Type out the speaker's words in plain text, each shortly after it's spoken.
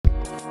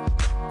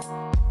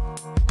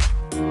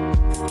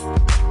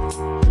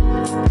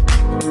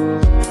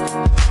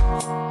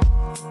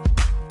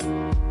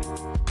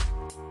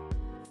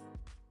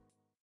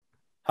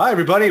Hi,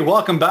 everybody.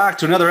 Welcome back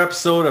to another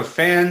episode of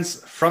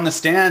Fans from the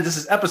Stands. This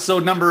is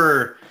episode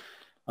number,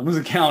 I'm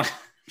losing count,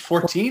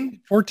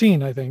 14?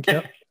 14, I think.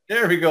 Yep.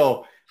 There we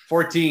go.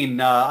 14.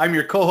 I'm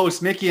your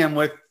co-host, Mickey. I'm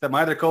with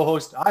my other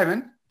co-host,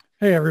 Ivan.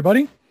 Hey,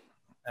 everybody.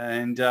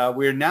 And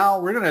we're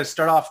going to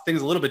start off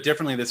things a little bit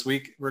differently this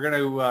week. We're going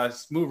to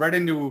move right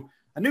into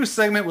a new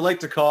segment we like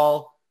to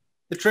call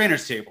the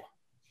Trainer's Table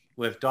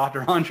with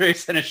Dr. Andre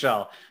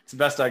Seneschal. It's the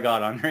best I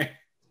got, Andre.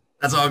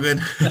 That's all good.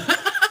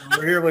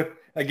 We're here with,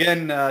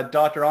 again,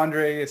 Dr.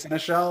 Andre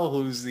Seneschal,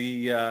 who's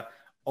the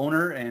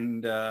owner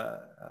and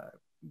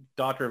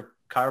doctor of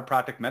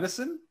chiropractic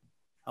medicine,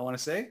 I want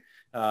to say,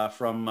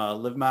 from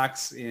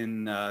LiveMax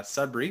in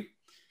Sudbury.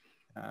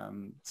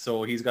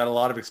 So he's got a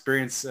lot of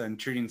experience in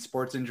treating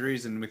sports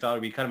injuries, and we thought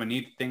it'd be kind of a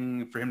neat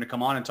thing for him to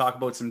come on and talk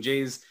about some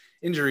Jays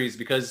injuries,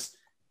 because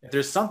if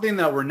there's something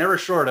that we're never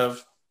short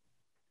of,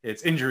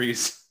 it's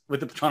injuries with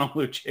the Toronto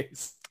Blue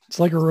Jays. It's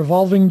like a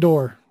revolving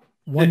door.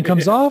 One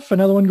comes off,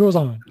 another one goes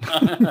on.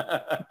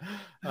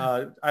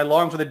 I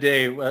long for the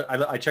day.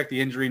 I check the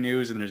injury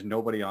news and there's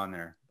nobody on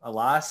there.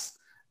 Alas,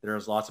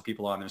 there's lots of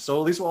people on there.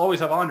 So at least we'll always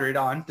have Andre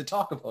on to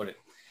talk about it.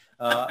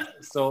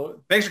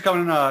 So thanks for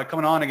coming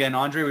on again,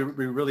 Andre.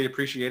 We really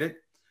appreciate it.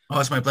 Oh,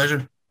 it's my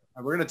pleasure.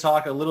 We're going to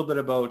talk a little bit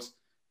about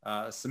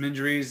some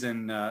injuries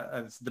and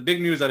the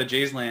big news out of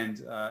Jays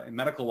land in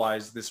medical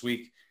wise this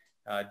week.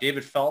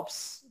 David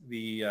Phelps,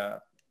 the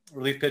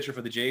relief pitcher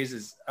for the Jays,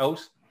 is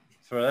out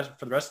for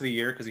the rest of the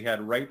year because he had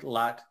right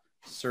lat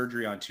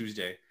surgery on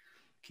Tuesday.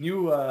 Can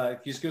you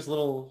just give us a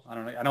little, I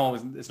don't know, I know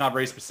it's not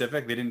very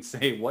specific. They didn't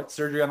say what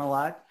surgery on the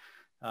lat,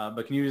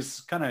 but can you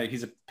just kind of,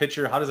 he's a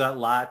pitcher. How does that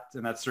lat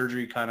and that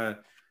surgery how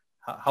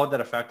would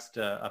that affect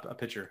a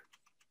pitcher?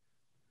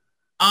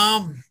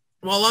 Well,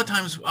 a lot of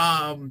times,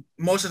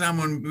 most of the time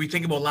when we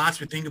think about lats,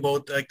 we think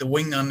about like the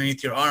wing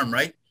underneath your arm,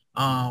 right?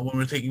 When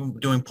we're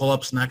doing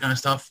pull-ups and that kind of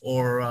stuff,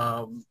 or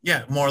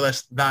more or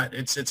less that.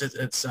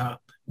 It's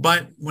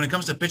but when it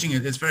comes to pitching,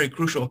 it's very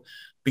crucial,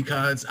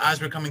 because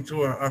as we're coming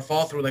through our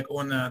fall through, like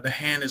when the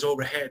hand is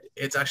overhead,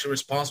 it's actually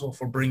responsible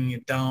for bringing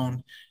it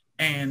down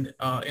and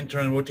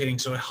internally rotating,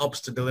 so it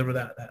helps to deliver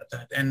that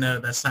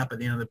snap at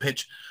the end of the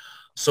pitch.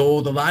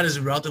 So the lat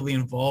is relatively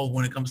involved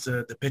when it comes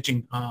to the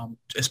pitching,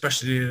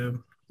 especially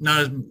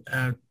not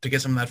to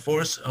get some of that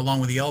force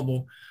along with the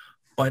elbow,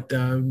 but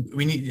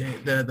we need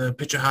the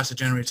pitcher has to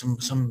generate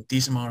some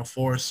decent amount of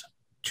force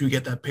to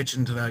get that pitch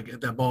into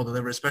that ball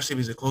delivered, especially if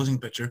he's a closing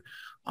pitcher.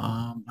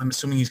 I'm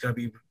assuming he's got to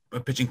be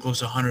pitching close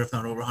to 100, if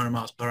not over 100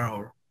 miles per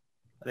hour.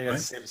 I think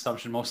that's the same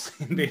assumption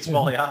mostly in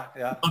baseball.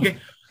 Yeah. Okay,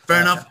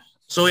 fair enough.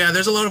 So yeah,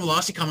 there's a lot of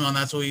velocity coming on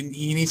that. So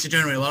he needs to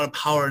generate a lot of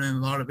power and a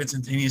lot of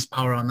instantaneous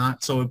power on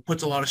that. So it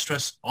puts a lot of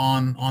stress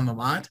on the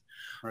lat,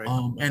 right,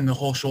 and the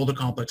whole shoulder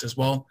complex as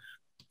well,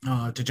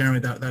 to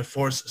generate that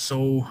force.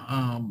 So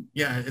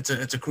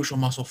it's a crucial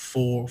muscle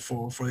for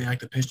the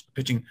active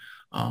pitching.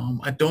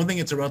 I don't think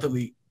it's a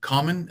relatively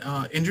common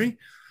injury,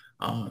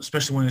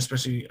 especially when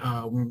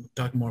we're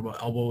talking more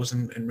about elbows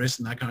and wrists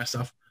and that kind of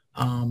stuff.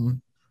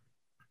 And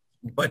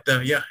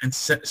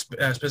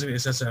specifically,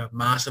 it's such a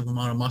massive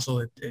amount of muscle.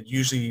 It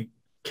usually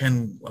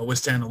can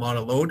withstand a lot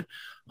of load.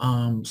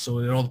 So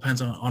it all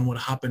depends on what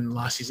happened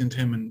last season to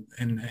him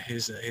and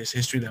his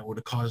history that would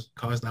have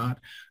caused that.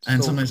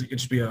 And sometimes it could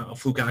just be a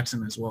fluke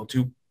accident as well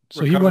too.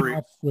 So he went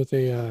off with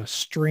a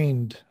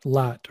strained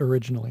lat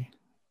originally.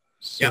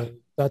 So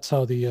that's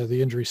how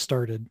the injury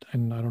started,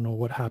 and I don't know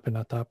what happened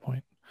at that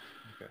point.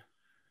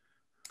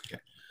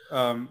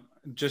 Okay.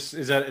 Just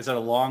is that a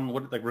long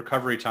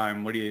recovery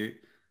time? What do you?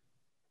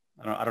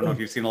 I don't know if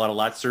you've seen a lot of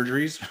lat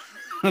surgeries,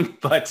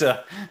 but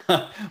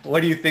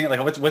what do you think? Like,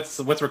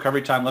 what's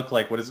recovery time look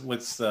like? What's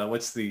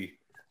the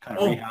kind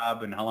of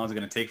rehab, and how long is it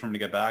going to take for him to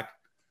get back?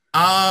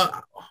 As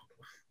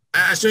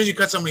soon as you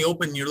cut somebody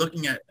open, you're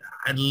looking at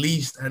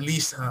least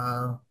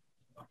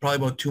probably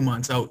about 2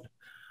 months out.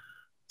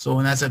 So,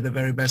 and that's at the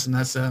very best, and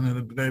that's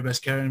the very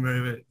best care, and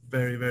very,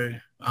 very,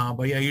 very.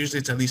 But yeah, usually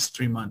it's at least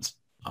 3 months.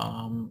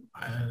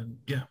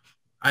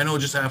 I know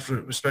just after,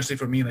 especially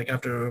for me, like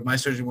after my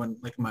surgery,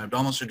 my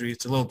abdominal surgery,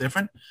 it's a little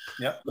different.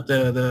 Yeah. But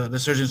the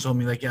surgeon told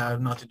me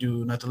not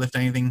to lift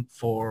anything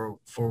for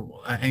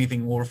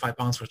anything over 5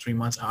 pounds for 3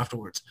 months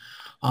afterwards.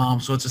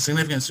 So it's a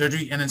significant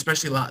surgery, and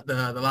especially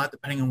the lat,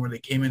 depending on where they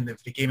came in,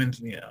 if they came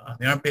into the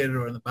armpit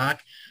or in the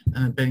back,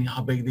 and depending on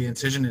how big the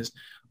incision is,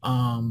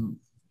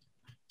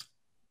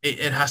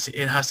 it has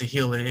to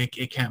heal.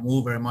 It can't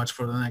move very much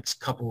for the next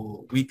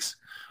couple weeks,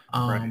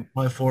 right.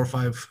 Probably 4 or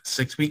 5,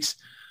 6 weeks.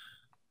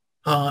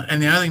 And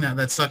the other thing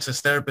that sucks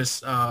as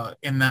therapists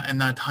in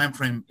that time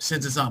frame,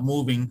 since it's not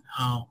moving,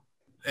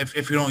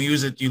 if you don't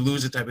use it, you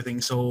lose it type of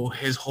thing. So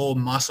his whole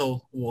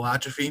muscle will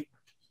atrophy.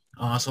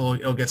 So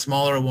it'll get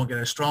smaller, it won't get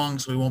as strong,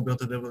 so he won't be able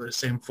to deliver the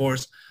same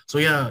force. So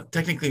yeah,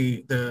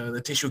 technically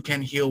the tissue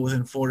can heal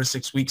within 4 to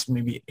 6 weeks,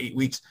 maybe 8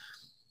 weeks.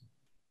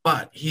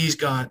 But he's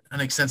got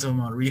an extensive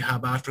amount of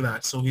rehab after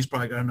that. So he's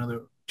probably got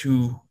another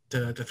 2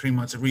 to 3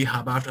 months of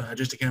rehab after that,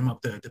 just to get him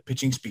up to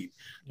pitching speed.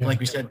 Yeah. Like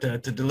we said, to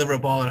deliver a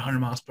ball at 100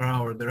 miles per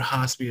hour, there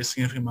has to be a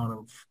significant amount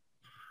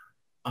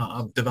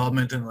of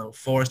development and the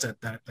force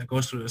that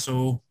goes through it.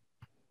 So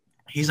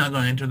he's not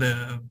going to enter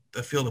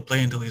the field of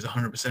play until he's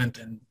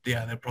 100%. And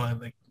yeah, they're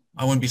probably like,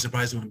 I wouldn't be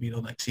surprised if it would be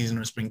the next season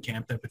or spring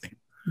camp type of thing.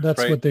 That's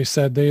right. What they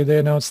said. They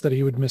announced that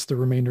he would miss the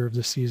remainder of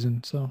the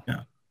season. So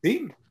yeah.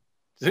 See,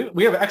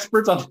 we have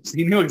experts on this.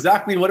 He knew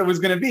exactly what it was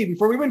going to be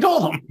before we even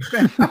told him.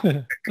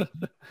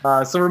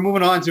 So we're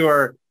moving on to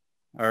our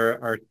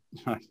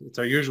it's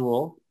our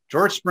usual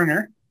George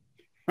Springer,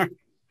 our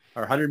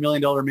 $100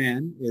 million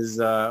man is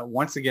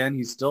once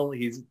again,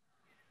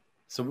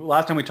 so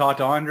last time we talked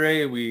to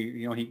Andre,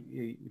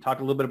 he talked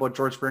a little bit about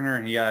George Springer,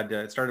 and he had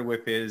it started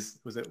with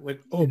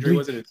what injury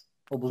was it? His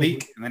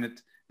oblique, and then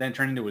it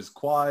turned into his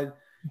quad.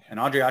 And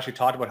Andre actually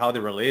talked about how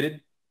they're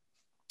related.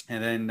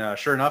 And then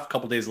sure enough, a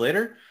couple days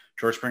later,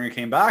 George Springer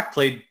came back,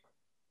 played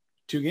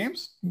 2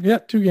 games. Yeah,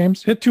 2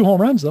 games. Hit 2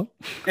 home runs though.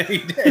 He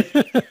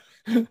did.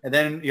 And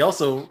then he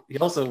also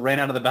ran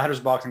out of the batter's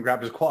box and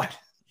grabbed his quad.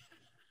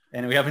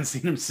 And we haven't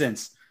seen him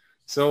since.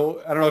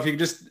 So I don't know if you could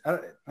just, I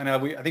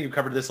think you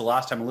covered this the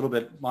last time a little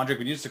bit. Mondrick,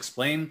 would you just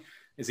explain,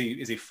 is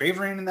he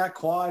favoring in that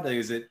quad?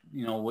 Is it,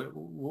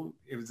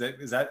 is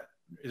it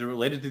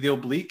related to the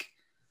oblique?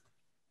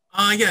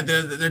 Yeah,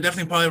 they're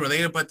definitely probably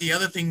related. But the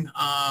other thing,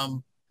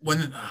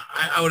 when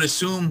I would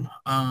assume,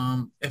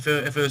 if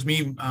it was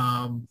me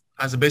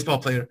as a baseball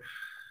player,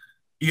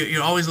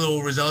 you're always a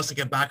little zealous to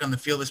get back on the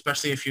field,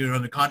 especially if you're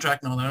under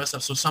contract and all that other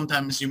stuff. So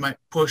sometimes you might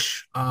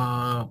push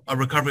a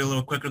recovery a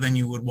little quicker than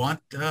you would want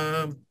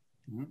to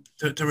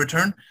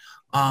return,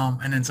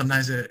 and then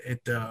sometimes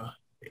it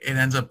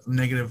ends up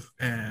negative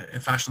in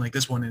fashion like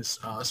this one is.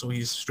 So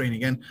he's straining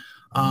again.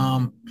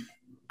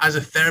 As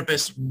a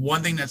therapist,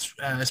 one thing that's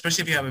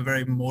especially if you have a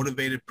very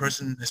motivated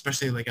person,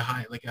 especially like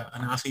an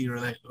athlete or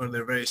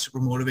they're very super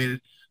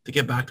motivated to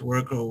get back to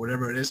work or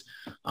whatever it is,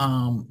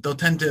 they'll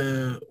tend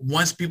to,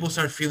 once people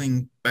start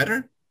feeling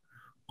better,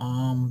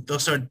 they'll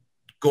start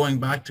going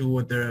back to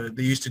what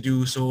they used to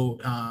do. So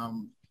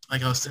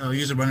like I'll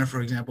use a runner,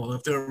 for example.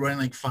 If they're running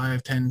like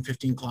 5, 10,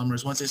 15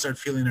 kilometers, once they start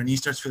feeling their knee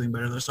starts feeling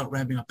better, they'll start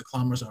ramping up the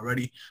kilometers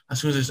already as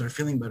soon as they start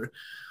feeling better.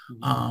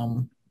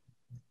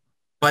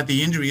 But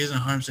the injury isn't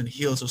 100%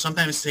 healed. So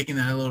sometimes taking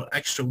that little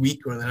extra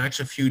week or that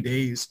extra few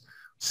days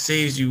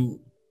saves you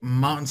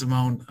mountains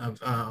amount of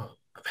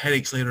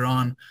headaches later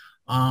on.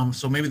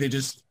 So maybe they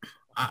just,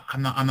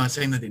 I'm not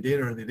saying that they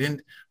did or they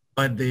didn't,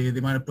 but they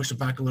might have pushed it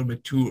back a little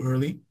bit too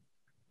early.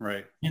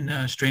 Right.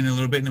 And strained it a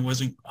little bit, and it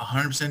wasn't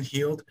 100%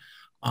 healed.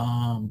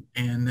 And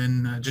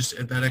then just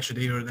that extra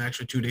day or the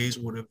extra 2 days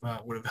would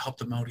have helped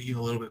him out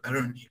heal a little bit better.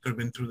 And he could have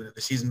been through the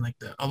season like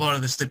a lot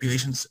of the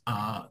stipulations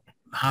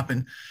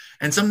happen.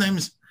 And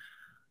sometimes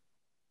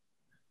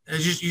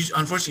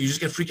unfortunately you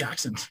just get freak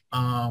accidents,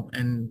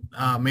 and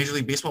Major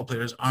League Baseball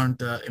players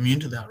aren't immune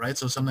to that, right?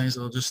 So sometimes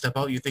they'll just step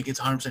out, you think it's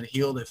 100%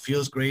 healed, it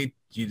feels great,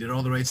 you did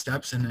all the right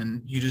steps, and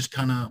then you just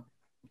kind of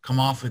come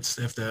off. It's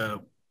if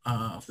the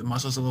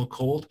muscle's a little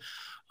cold,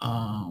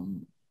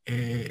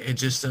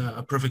 it's just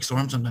a perfect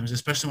storm sometimes,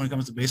 especially when it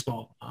comes to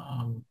baseball.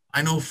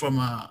 I know from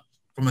a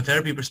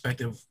therapy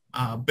perspective,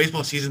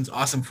 baseball season's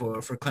awesome for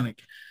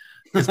clinic.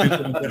 We're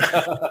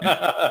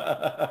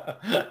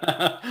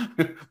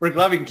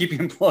glad we can keep you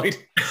employed.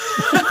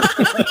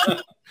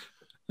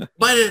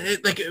 But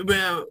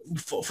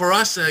for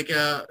us, like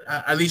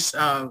at least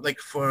like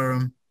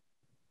for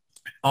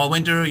all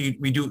winter,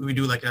 we do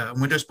like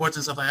winter sports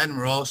and stuff like that, and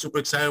we're all super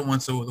excited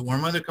once the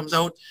warm weather comes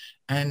out,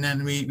 and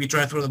then we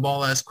try to throw the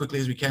ball as quickly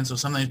as we can. So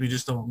sometimes we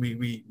just don't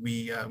we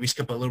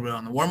skip a little bit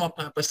on the warm up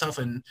type of stuff,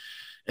 and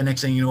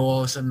next thing you know, all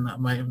of a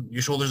sudden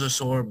your shoulders are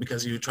sore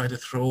because you tried to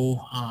throw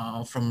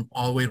from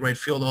all the way right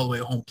field all the way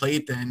to home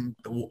plate, and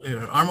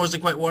your arm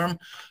wasn't quite warm,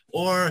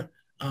 or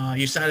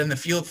you sat in the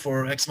field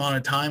for X amount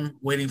of time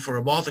waiting for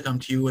a ball to come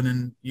to you, and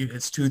then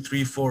it's 2,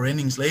 3, 4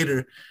 innings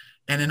later,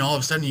 and then all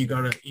of a sudden you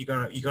gotta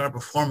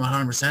perform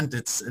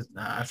 100%.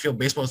 I feel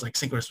baseball is like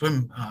sink or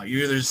swim.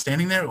 You're either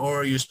standing there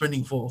or you're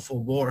sprinting full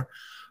bore.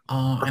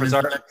 If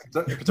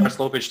it's our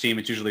slow pitch team,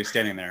 it's usually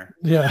standing there.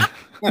 Yeah.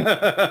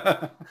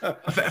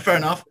 Fair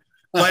enough.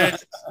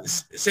 But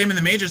it's same in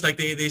the majors. Like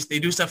they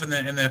do stuff in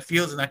the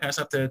fields and that kind of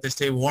stuff to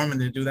stay warm,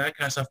 and they do that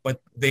kind of stuff. But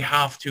they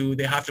have to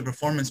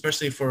perform,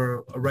 especially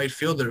for a right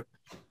fielder.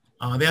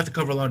 They have to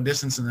cover a lot of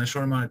distance in a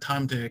short amount of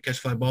time to catch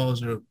fly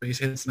balls or base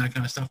hits and that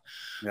kind of stuff.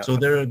 Yeah. So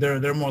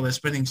they're more or less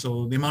sprinting.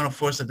 So the amount of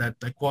force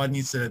that quad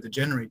needs to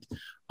generate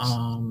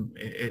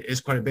is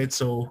quite a bit.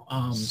 So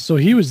so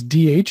he was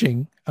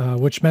DHing,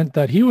 which meant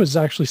that he was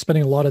actually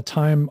spending a lot of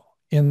time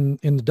in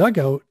the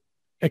dugout,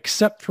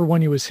 except for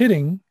when he was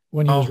hitting,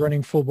 when he was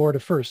running full bore to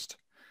first.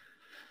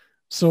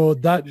 So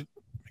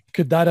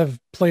could that have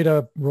played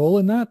a role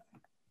in that?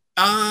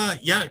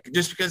 Yeah,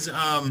 just because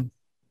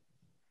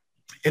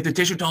if the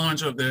tissue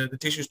tolerance of the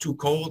tissue is too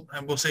cold,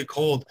 I will say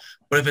cold,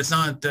 but if it's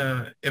not,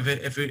 if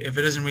it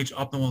doesn't reach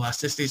optimal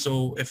elasticity,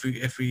 so if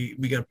we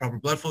get a proper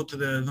blood flow to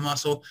the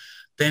muscle,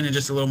 then it's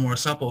just a little more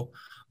supple,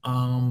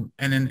 and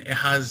then it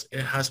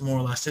has more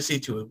elasticity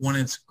to it. When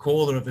it's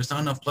cold or if there's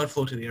not enough blood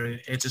flow to the area,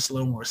 it's just a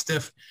little more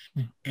stiff,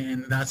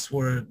 and that's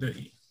where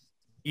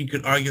you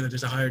could argue that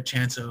there's a higher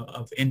chance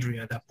of injury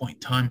at that point in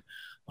time.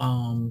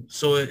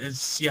 So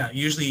it's, yeah,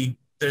 usually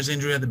there's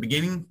injury at the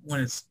beginning when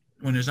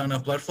there's not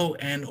enough blood flow,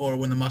 and or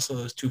when the muscle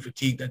is too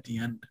fatigued at the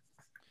end.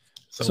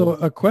 So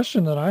a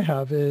question that I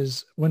have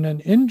is, when an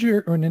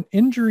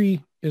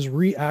injury is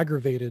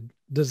re-aggravated,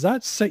 does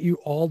that set you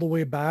all the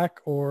way back?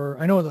 Or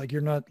I know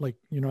you're not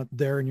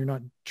there and you're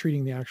not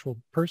treating the actual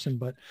person,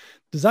 but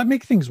does that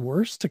make things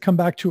worse to come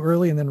back too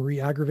early and then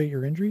re-aggravate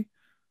your injury?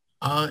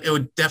 It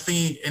would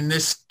definitely, in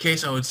this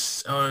case, I would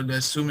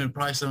assume it would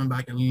probably set him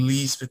back at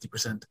least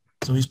 50%.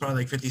 So he's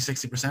probably like 50,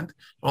 60%. It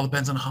all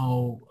depends on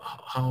how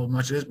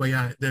much it is. But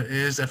yeah, there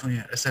is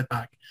definitely a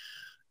setback.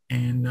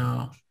 And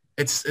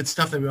it's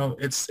stuff that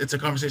it's a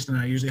conversation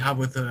that I usually have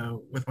with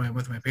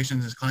my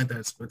patients and client.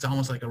 It's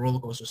almost like a roller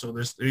coaster. So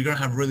you're gonna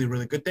have really,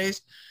 really good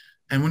days,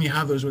 and when you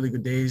have those really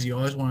good days, you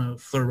always want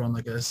to flirt around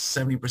like a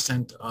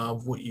 70%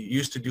 of what you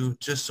used to do,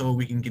 just so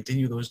we can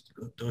continue those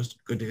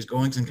good days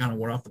going and kind of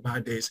wear off the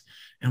bad days.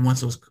 And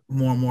once those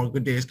more and more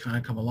good days kind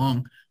of come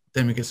along,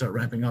 then we can start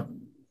ramping up,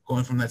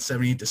 going from that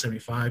 70 to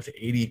 75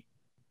 to 80.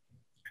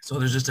 So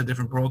there's just a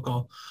different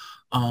protocol.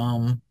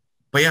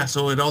 But yeah,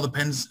 so it all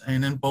depends.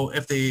 And then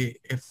if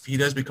he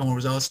does become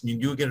overzealous and you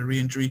do get a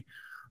re-injury,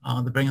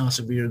 depending on how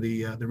severe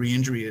the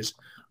re-injury is,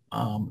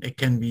 it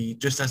can be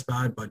just as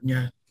bad. But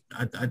yeah,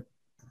 I'd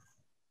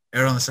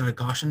err on the side of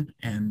caution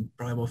and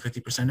probably about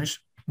 50%ish.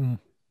 Well,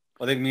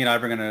 I think me and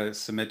Ivor are going to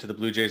submit to the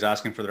Blue Jays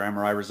asking for their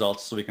MRI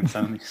results so we can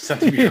send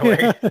them your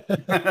way.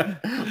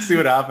 See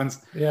what happens.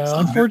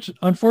 Yeah,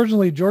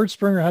 unfortunately, George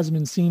Springer hasn't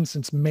been seen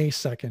since May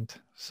 2nd.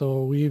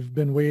 So we've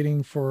been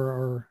waiting for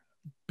our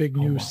big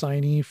new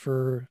signee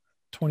for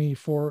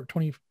 24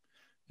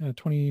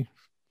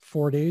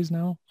 days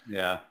now.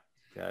 Yeah.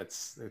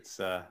 It's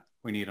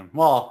we need him.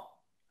 Well,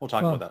 we'll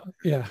talk about that.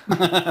 Yeah.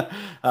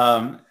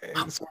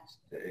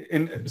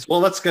 Well,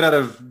 let's get out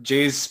of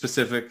Jay's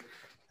specific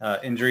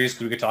injuries,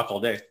 because we could talk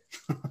all day.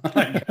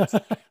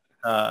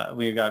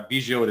 We got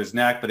Biggio with his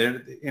neck, but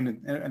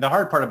the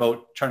hard part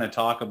about trying to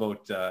talk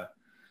about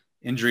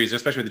injuries,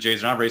 especially with the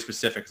Jays, they're not very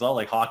specific. It's a lot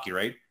like hockey,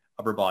 right?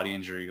 Upper body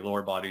injury,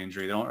 lower body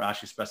injury. They don't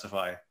actually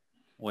specify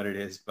what it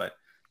is, but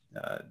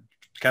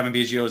Kevin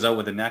Biggio is out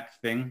with a neck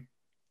thing.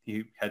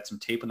 He had some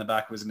tape on the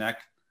back of his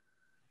neck.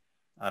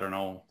 I don't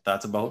know what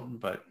that's about,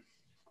 but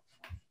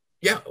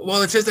yeah,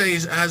 well, it says that he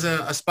has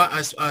a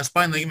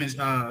spine ligament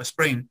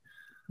sprain.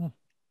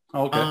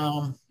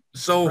 Okay.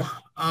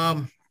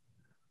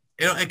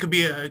 It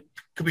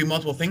could be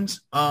multiple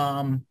things.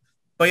 But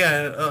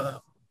yeah,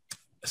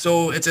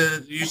 so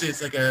usually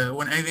it's like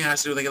when anything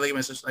has to do with like a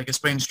ligament, it's like a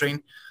sprain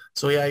strain.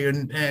 So yeah, your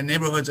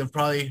neighborhoods of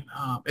probably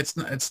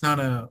it's not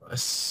a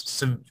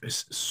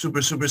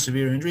super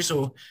severe injury.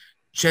 So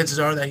chances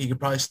are that he could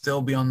probably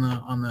still be on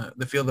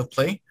the field of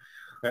play.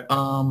 Okay.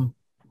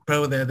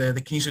 Probably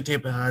the kineso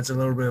tape adds a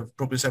little bit of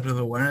proprioceptive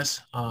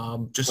awareness.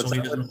 Just so he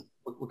doesn't.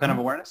 What kind of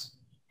awareness?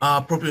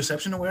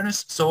 Proprioception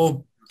awareness.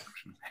 So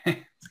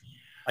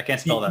I can't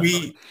spell that.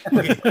 We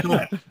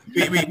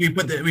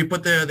put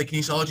the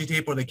kinesiology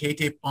tape or the K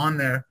tape on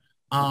there.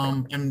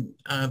 And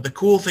the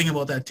cool thing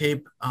about that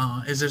tape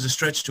is there's a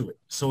stretch to it.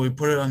 So we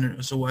put it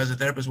under, so as a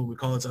therapist, what we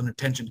call it's under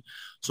tension.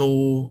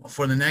 So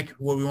for the neck,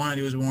 what we want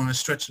to do is we want to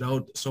stretch it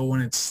out. So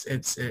when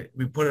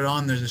we put it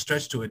on, there's a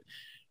stretch to it.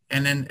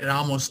 And then it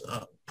almost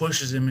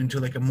pushes him into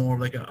like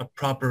a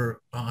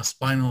proper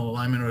spinal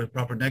alignment or a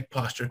proper neck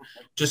posture,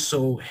 just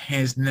so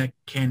his neck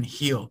can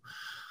heal.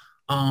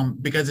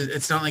 Because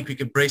it's not like we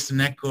could brace the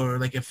neck, or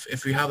like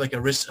if we have like a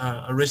wrist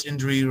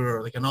injury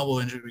or like an elbow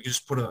injury, we could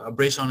just put a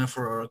brace on it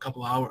for a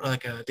couple of hours,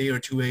 like a day or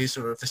 2 days.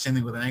 Or if the same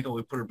thing with an ankle,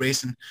 we put a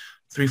brace in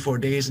 3-4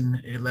 days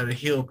and let it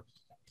heal.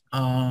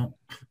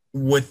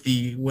 With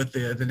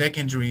the neck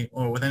injury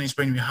or with any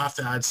sprain, we have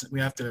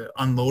to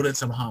unload it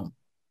somehow.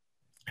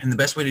 And the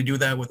best way to do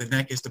that with the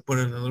neck is to put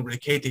a little bit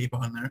of K-tape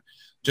on there,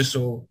 just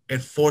so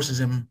it forces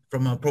him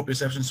from a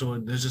proprioception. So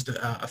there's just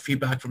a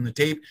feedback from the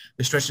tape,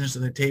 the stretchiness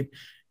of the tape.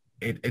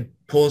 It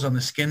pulls on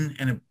the skin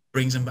and it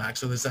brings him back.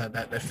 So there's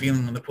that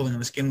feeling of the pulling on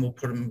the skin will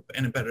put him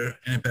in a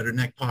better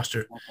neck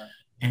posture. Okay.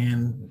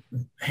 And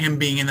him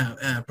being in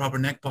a proper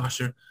neck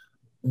posture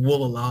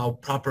will allow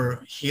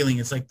proper healing.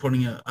 It's like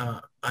putting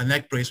a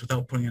neck brace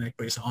without putting a neck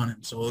brace on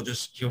him. So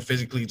he'll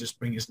physically just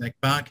bring his neck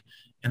back,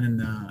 and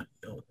then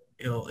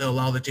it'll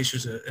allow the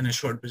tissues in a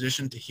short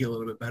position to heal a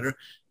little bit better,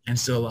 and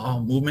still allow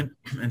movement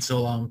and still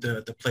allow him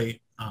to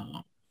play.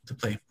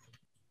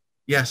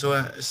 Yeah.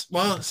 So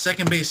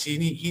second base, he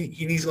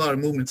needs a lot of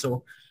movement.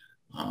 So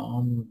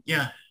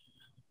yeah.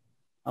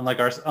 Unlike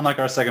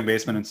our second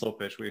baseman in slow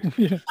pitch,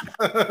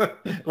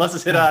 unless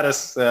it's hit at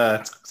us,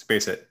 it's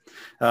base hit.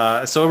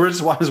 So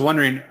I was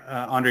wondering,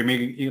 Andre,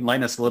 maybe you can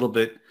enlighten us a little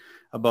bit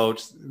about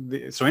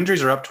so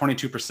injuries are up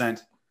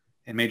 22%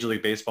 in Major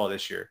League Baseball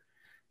this year.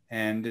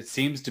 And it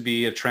seems to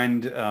be a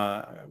trend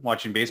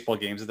watching baseball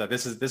games, is that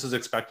this is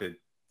expected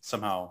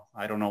somehow.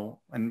 I don't know.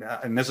 And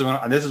this is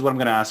what I'm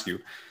going to ask you.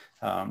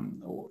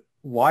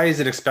 Why is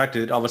it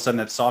expected all of a sudden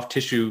that soft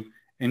tissue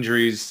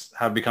injuries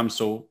have become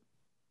so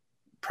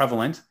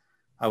prevalent?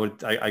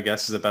 I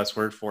guess is the best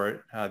word for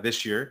it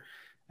this year.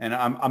 And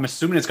I'm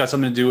assuming it's got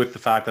something to do with the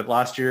fact that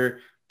last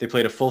year they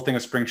played a full thing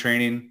of spring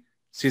training.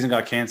 Season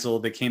got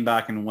canceled. They came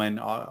back in when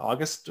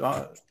August.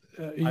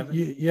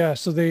 Yeah,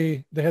 so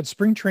they had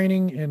spring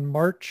training in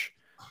March,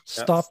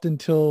 stopped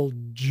until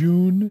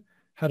June,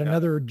 had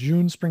another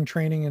June spring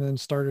training, and then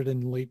started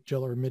in late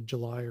July or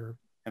mid-July.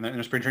 And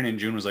then spring training in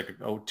June was like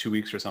 2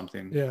 weeks or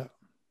something. Yeah.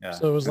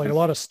 So it was like a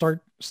lot of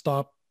start,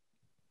 stop.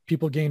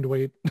 People gained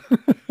weight.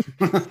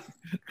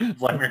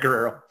 Vladimir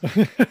Guerrero.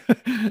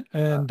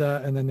 And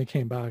then they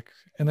came back,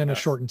 and then a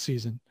shortened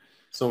season.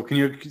 So I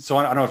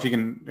don't know if you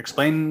can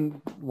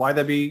explain why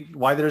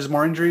there's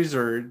more injuries,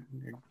 or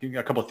give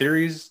a couple of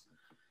theories.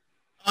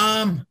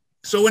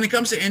 So when it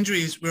comes to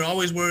injuries, we're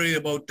always worried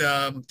about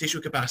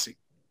tissue capacity.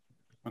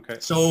 Okay.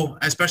 So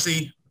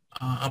especially,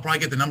 I'll probably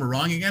get the number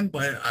wrong again,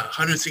 but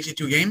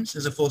 162 games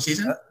is a full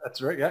season.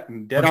 That's right. Yeah.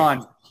 Dead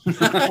on.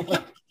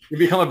 You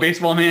become a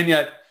baseball man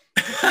yet.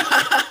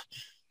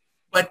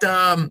 But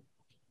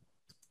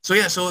so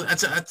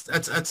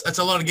that's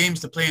a lot of games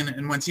to play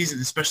in one season,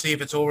 especially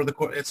if it's over the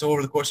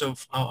course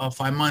of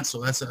 5 months.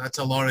 So that's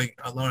a lot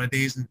of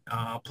days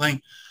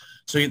playing.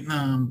 So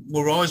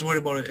what we're always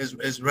worried about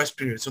is rest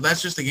period. So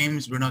that's just the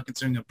games we're not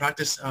considering the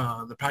practice,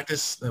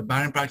 the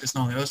batting practice,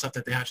 and all the other stuff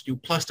that they have to do,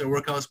 plus their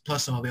workouts,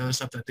 plus all the other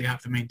stuff that they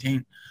have to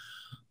maintain.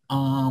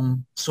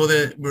 So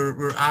that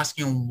we're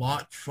asking a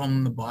lot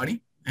from the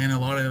body,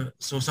 and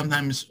so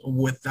sometimes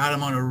with that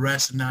amount of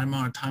rest and that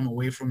amount of time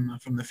away from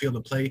the field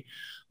of play,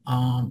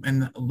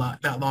 and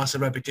that loss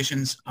of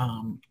repetitions,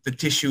 the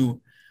tissue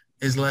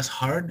is less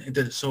hard.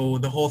 So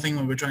the whole thing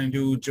what we're trying to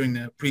do during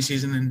the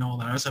preseason and all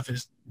that other stuff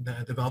is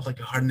develop like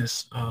a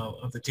hardness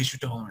of the tissue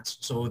tolerance.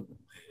 So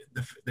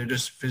they're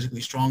just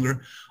physically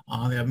stronger.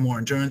 They have more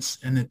endurance,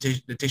 and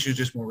the tissue is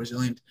just more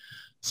resilient.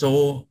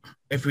 So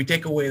if we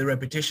take away the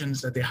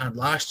repetitions that they had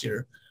last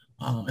year,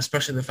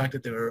 especially the fact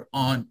that they were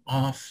on,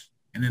 off,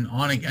 and then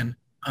on again,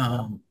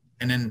 and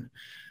then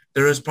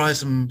there is probably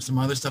some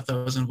other stuff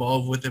that was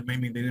involved with it.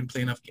 Maybe they didn't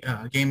play enough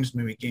games.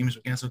 Maybe games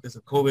were canceled because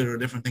of COVID or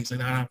different things like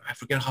that. I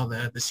forget how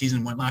the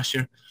season went last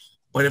year.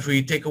 But if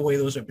we take away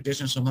those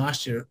repetitions from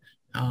last year,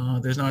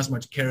 there's not as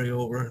much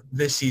carryover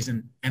this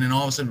season. And then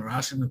all of a sudden we're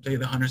asking them to play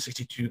the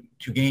 162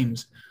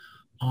 games.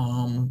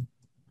 And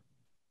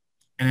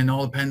it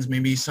all depends.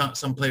 Maybe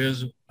some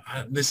players,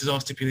 this is all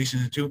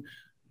stipulations too.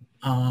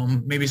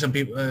 Maybe some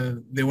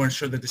people, they weren't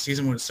sure that the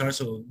season would start,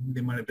 so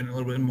they might have been a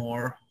little bit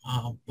more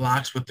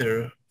lax with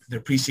their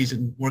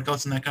preseason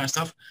workouts and that kind of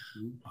stuff.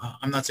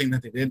 I'm not saying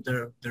that they did.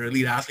 They're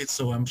elite athletes,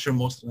 so I'm sure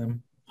most of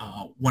them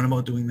went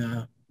about doing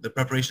the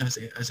preparation as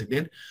they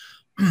did.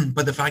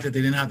 But the fact that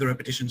they didn't have the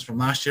repetitions from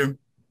last year,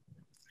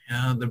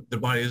 their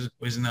body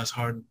isn't as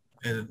hard,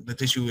 the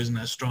tissue isn't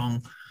as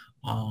strong,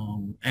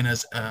 and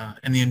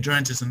the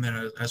endurance isn't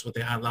there as what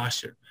they had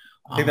last year.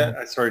 I think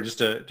that, sorry, just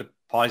to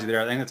pause you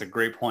there. I think that's a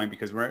great point,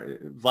 because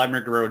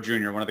Vladimir Guerrero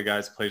Jr., one of the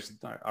guys who plays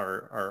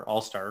our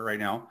all-star right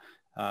now,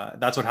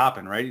 that's what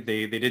happened, right?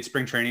 They did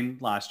spring training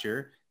last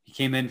year. He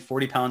came in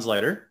 40 pounds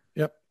lighter.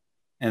 Yep.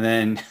 And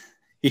then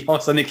all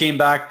of a sudden they came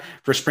back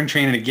for spring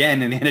training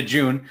again in the end of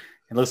June.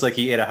 It looks like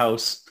he ate a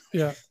house.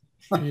 Yeah.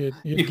 He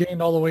had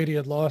gained all the weight he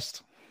had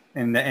lost.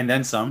 And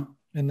then some.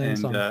 And then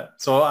some.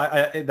 So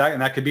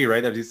that could be,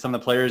 right? That some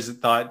of the players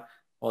thought,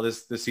 well,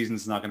 this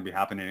season's not going to be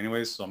happening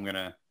anyways, so I'm going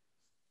to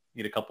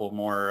eat a couple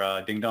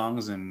more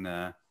ding-dongs and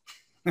a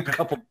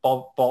couple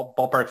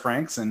ballpark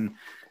franks and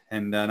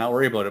not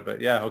worry about it. But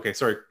yeah, okay,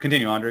 sorry.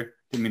 Continue, Andre.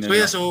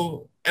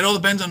 So it all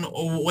depends on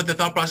what the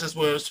thought process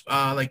was.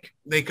 Like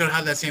they could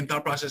have that same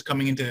thought process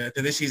coming into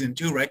this season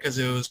too, right? Because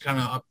it was kind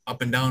of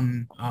up and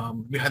down.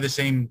 We had the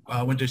same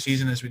winter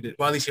season as we did,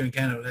 well, at least here in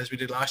Canada, as we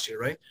did last year,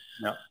 right?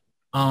 Yeah.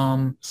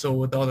 So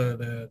with all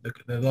the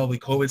lovely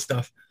COVID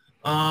stuff.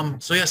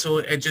 So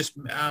it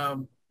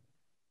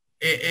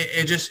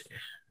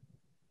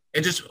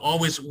just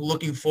always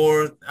looking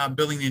for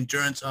building the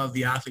endurance of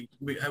the athlete.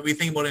 We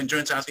think about an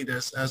endurance athlete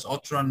as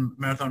ultra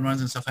marathon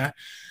runs and stuff like that,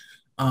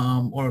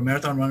 or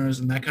marathon runners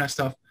and that kind of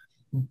stuff.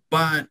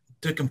 But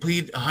to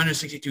complete a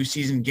 162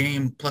 season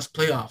game plus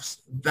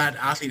playoffs, that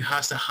athlete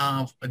has to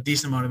have a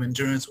decent amount of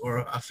endurance, or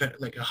a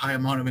high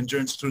amount of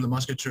endurance through the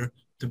musculature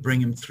to bring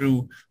him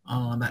through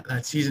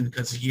that season,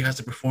 because he has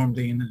to perform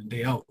day in and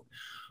day out.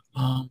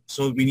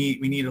 So we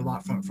need a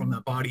lot from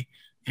that body.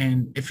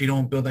 And if you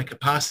don't build that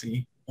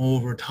capacity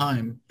over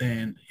time,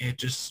 then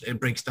it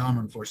breaks down,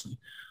 unfortunately.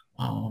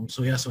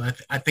 So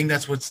I think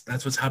that's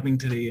what's happening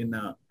today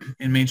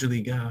in Major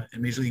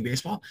League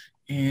Baseball.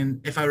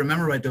 And if I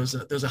remember right, there's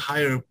a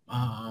higher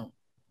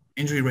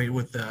injury rate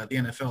with the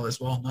NFL as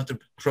well, not to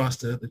cross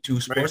the two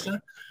sports.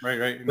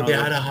 Right. But they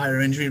had a higher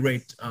injury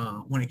rate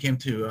when it came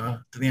to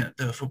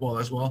the football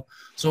as well.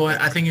 So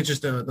I think it's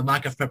just the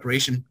lack of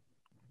preparation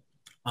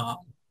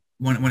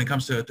when it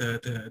comes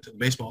to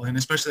baseball, and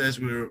especially as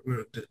we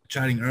were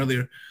chatting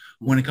earlier,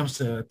 when it comes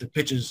to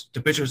pitchers,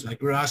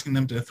 like we're asking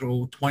them to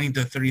throw 20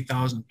 to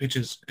 30,000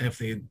 pitches if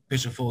they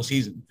pitch a full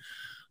season.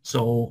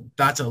 So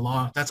that's a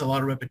lot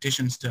of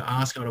repetitions to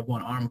ask out of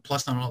one arm.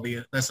 Plus, that's not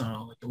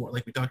all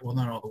like we talked about,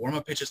 not all the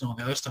warm-up pitches and all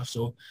the other stuff.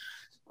 So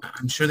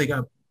I'm sure they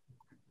got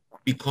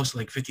be close to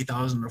like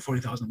 50,000 or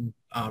 40,000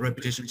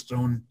 repetitions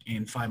thrown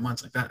in 5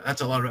 months. Like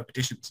that's a lot of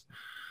repetitions.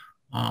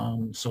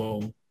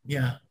 So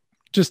yeah.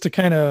 Just to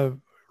kind of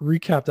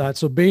recap that.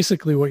 So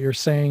basically what you're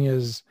saying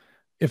is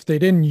if they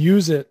didn't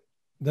use it,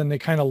 then they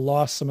kind of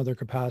lost some of their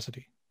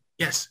capacity.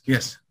 Yes.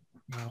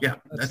 Wow. Yeah.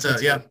 That's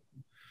yeah.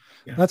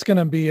 That's going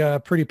to be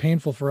pretty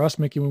painful for us,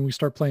 Mickey, when we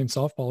start playing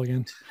softball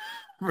again.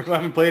 I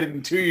haven't played it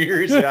in 2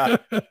 years. Yeah.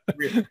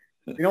 You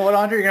know what,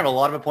 Andre? You're going to have a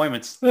lot of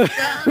appointments.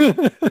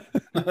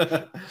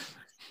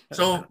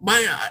 So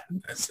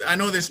I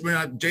know this, we're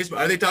not Jays, but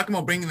are they talking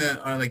about bringing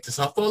the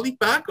softball league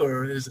back,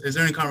 or is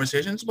there any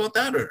conversations about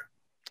that, or?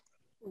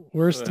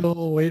 We're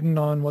still waiting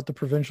on what the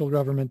provincial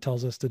government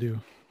tells us to do.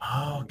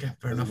 Oh, okay.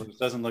 Fair enough. It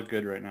doesn't look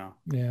good right now.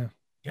 Yeah.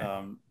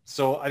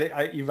 So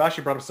you've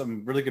actually brought up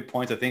some really good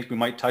points. I think we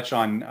might touch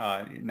on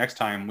next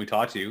time we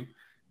talk to you.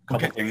 A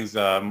couple things,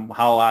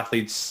 how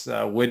athletes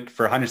would,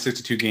 for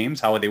 162 games,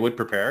 how they would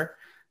prepare.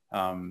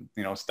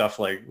 Stuff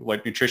like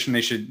what nutrition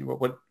they should,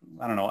 what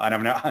I don't know.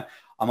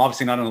 I'm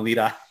obviously not an elite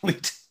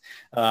athlete,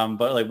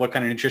 but like what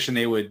kind of nutrition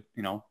they would,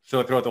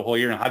 throughout the whole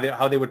year, and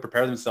how they would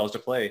prepare themselves to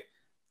play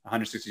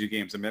 162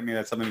 games. I mean,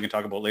 that's something we can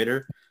talk about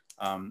later.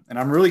 And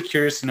I'm really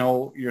curious to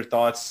know your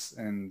thoughts,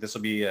 and this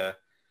will be a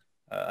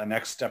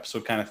next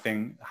episode kind of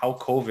thing, how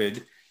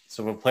COVID,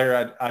 so if a player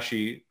had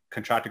actually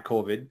contracted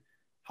COVID,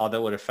 how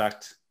that would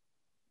affect,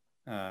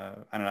 I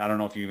don't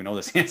know if you even know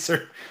this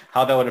answer,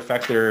 how that would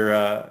affect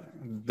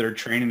their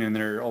training and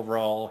their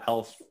overall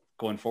health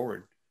going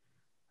forward.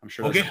 I'm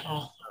sure. Okay.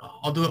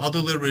 I'll do a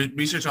little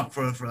research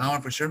for that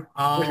one for sure.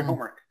 Where's your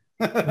homework?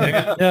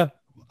 Yeah.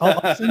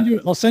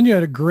 I'll send you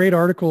a great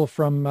article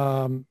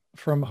from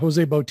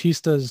Jose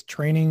Bautista's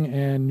training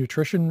and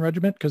nutrition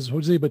regiment, because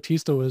Jose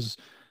Bautista was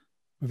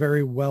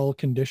very well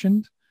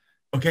conditioned.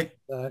 Okay.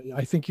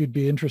 I think you'd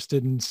be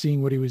interested in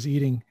seeing what he was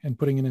eating and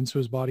putting it into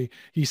his body.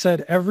 He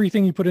said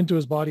everything he put into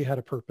his body had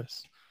a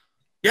purpose.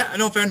 Yeah, I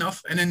know, fair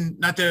enough. And then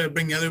not to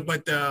bring the other,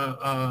 but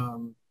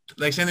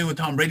like same thing with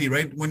Tom Brady,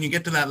 right? When you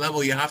get to that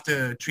level, you have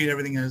to treat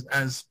everything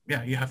as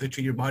you have to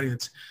treat your body.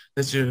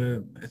 That's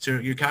your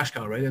cash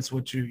cow, right? That's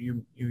what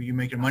you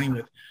make your money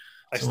with.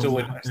 I still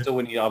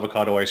wouldn't eat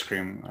avocado ice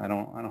cream. I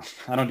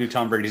don't do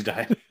Tom Brady's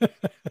diet.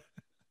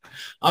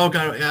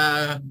 Avocado,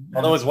 yeah.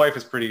 Although his wife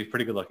is pretty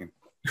good looking.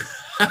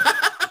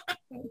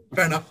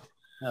 Fair enough.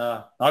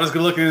 Not as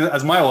good looking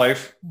as my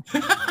wife.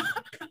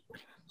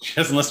 She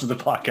doesn't listen to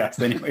the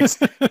podcast anyways.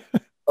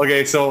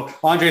 Okay, so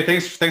Andre,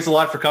 thanks a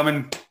lot for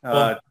coming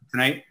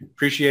tonight.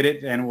 Appreciate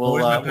it, and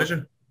my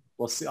pleasure.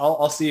 We'll see.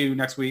 I'll see you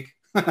next week.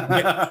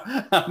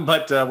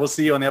 But we'll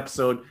see you on the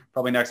episode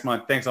probably next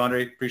month. Thanks,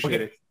 Andre.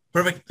 Appreciate it.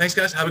 Perfect. Thanks,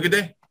 guys. Have a good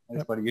day.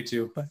 Thanks, buddy. You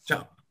too. Bye.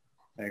 Ciao.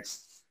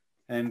 Thanks.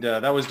 And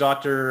that was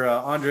Dr.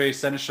 Andre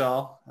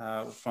Seneschal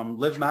from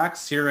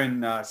LiveMax here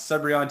in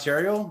Sudbury,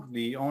 Ontario,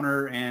 the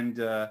owner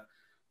and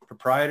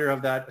proprietor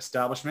of that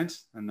establishment.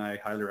 And I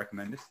highly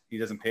recommend it. He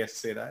doesn't pay us to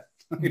say that.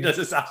 He does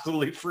this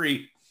absolutely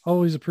free.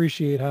 Always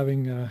appreciate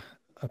having a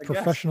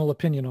professional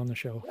opinion on the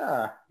show.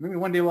 Yeah. Maybe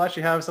one day we'll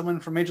actually have someone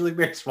from Major League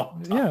Baseball.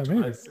 Yeah,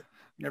 maybe. You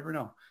never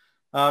know.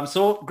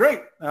 So great.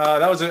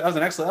 That was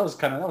an excellent.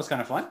 That was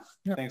kind of fun.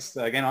 Yeah. Thanks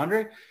again,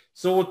 Andre.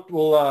 So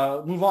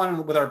we'll move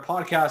on with our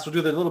podcast. We'll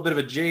do a little bit of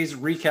a Jays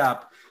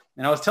recap.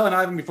 And I was telling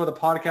Ivan before the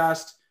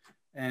podcast,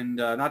 and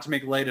not to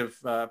make light of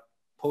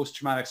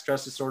post-traumatic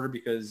stress disorder,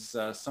 because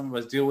some of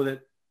us deal with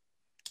it.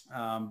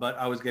 But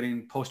I was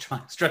getting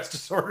post-traumatic stress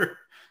disorder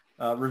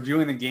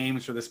reviewing the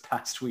games for this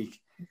past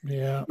week.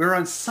 Yeah, we were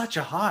on such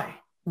a high.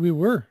 We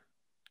were.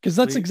 Because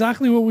that's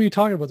exactly what we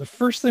talked about. The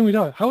first thing we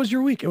did. How was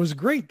your week? It was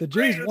great. The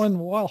Jays won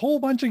a whole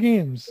bunch of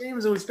games. It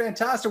was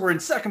fantastic. We're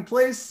in second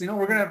place.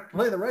 We're going to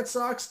play the Red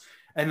Sox.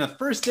 And the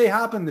first day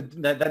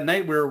happened that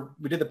night where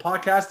we did the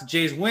podcast. The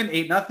Jays win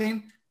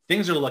 8-0.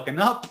 Things are looking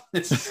up.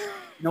 It's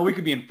we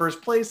could be in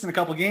first place in a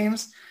couple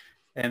games.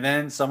 And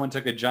then someone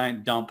took a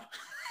giant dump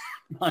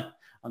on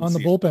the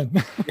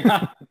bullpen.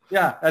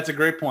 Yeah, that's a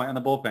great point, on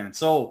the bullpen.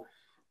 So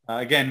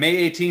again,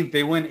 May 18th,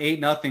 they win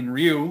 8-0.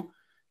 Ryu,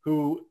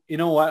 who, you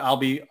know what, I'll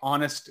be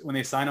honest, when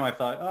they signed him, I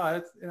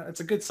thought, it's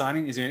a good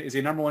signing. Is he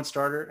a number one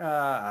starter?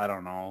 I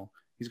don't know.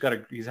 He's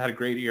had a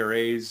great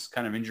ERAs,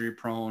 kind of injury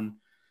prone,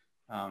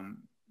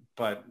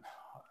 but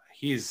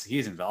he's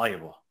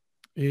invaluable.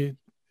 He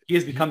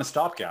has become a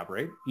stopgap,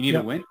 right? You need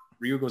a win.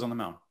 Ryu goes on the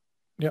mound.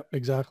 Yep,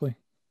 exactly.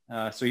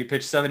 So he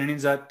pitched 7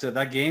 innings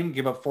that game,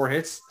 gave up 4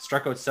 hits,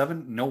 struck out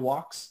 7, no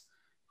walks,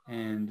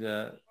 and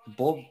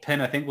bullpen,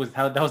 I think,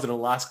 that was the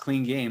last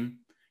clean game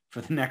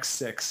for the next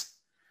 6.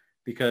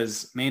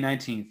 Because May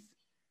 19th,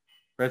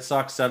 Red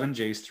Sox 7,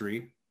 Jays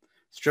 3.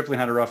 Stripling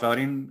had a rough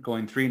outing,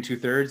 going 3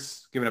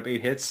 2/3, giving up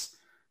 8 hits,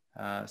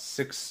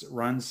 6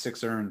 runs,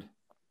 6 earned.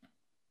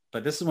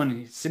 But this is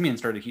when Simeon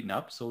started heating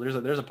up, so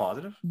there's a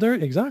positive. There,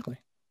 exactly.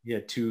 He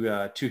had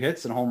 2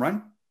 hits and a home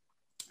run.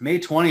 May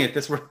 20th,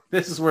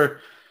 this is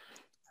where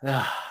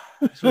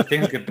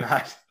things get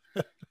bad.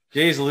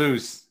 Jays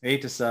lose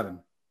 8-7.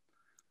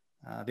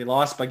 They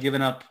lost by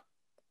giving up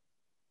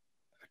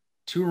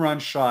a 2-run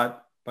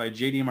shot by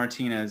JD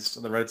Martinez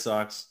of the Red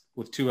Sox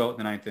with 2 out in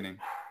the 9th inning.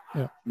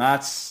 Yeah.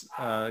 Matz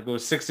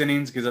goes 6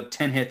 innings, gives up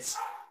 10 hits,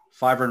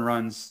 5 earned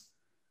runs.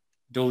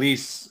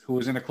 Dolis, who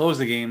was going to close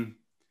the game,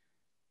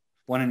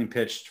 1 inning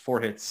pitched,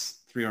 4 hits,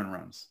 3 earned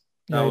runs.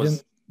 He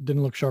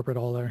didn't look sharp at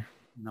all there.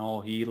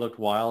 No, he looked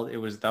wild.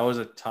 That was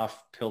a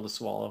tough pill to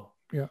swallow.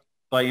 Yeah.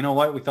 But you know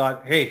what? We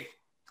thought, hey,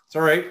 it's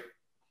all right.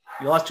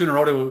 You lost 2 in a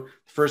row to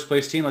first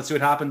place team. Let's see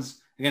what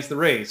happens against the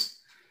Rays.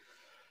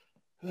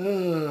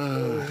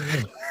 May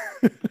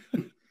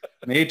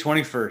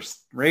 21st.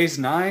 Rays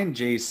 9,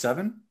 Jays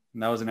 7.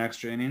 And that was an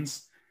extra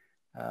innings.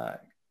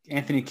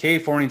 Anthony Kay,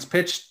 4 innings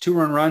pitched, 2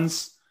 earned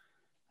runs.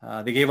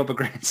 They gave up a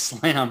grand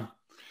slam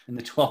in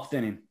the 12th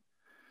inning.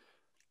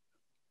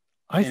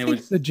 I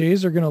think the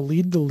Jays are going to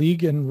lead the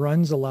league in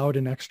runs allowed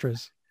in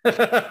extras.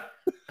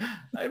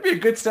 That'd be a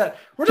good stat.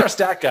 Where's our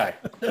stat guy?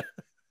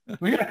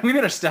 We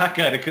need a stat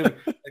guy to.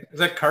 Is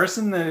that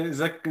Carson?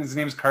 His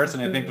name's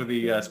Carson? I think with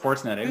the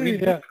Sportsnet. We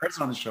need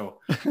Carson on the show.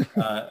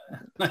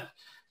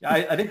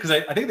 I think because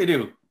I think they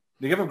do.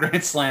 They give a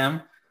grand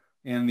slam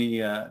in the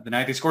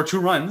ninth. They score 2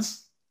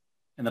 runs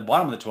in the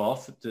bottom of the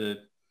 12th to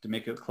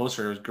make it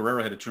closer.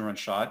 Guerrero hit a 2-run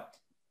shot.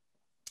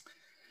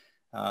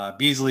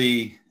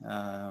 Beasley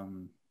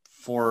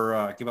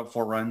give up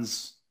 4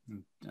 runs.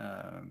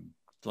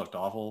 Looked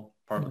awful.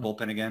 Part of the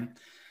bullpen again.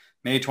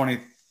 May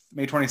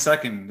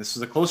 22nd. This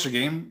was a closer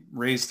game.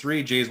 Rays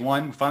 3, Jays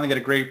 1. We finally got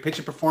a great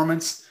pitching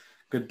performance.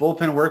 Good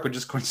bullpen work, but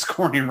just going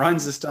scoring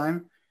runs this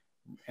time.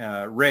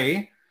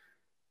 Ray,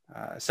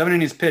 7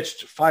 innings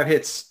pitched, 5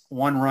 hits,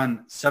 1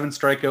 run, 7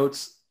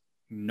 strikeouts,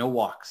 no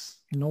walks.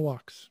 No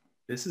walks.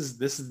 This is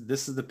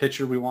the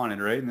pitcher we wanted,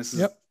 right? And this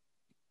is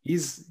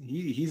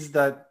he's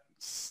that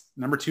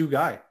number 2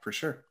 guy for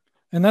sure.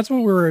 And that's what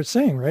we were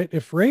saying, right?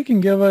 If Ray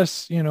can give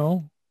us,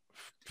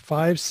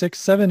 5, 6,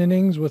 7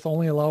 innings with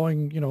only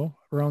allowing,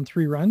 around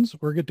 3 runs,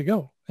 we're good to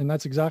go. And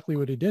that's exactly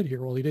what he did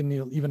here. Well, he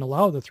didn't even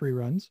allow the 3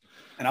 runs.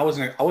 And I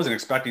wasn't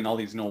expecting all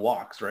these no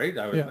walks, right?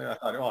 I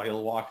thought,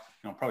 he'll walk,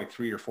 probably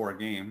 3 or 4 a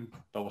game,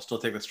 but we'll still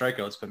take the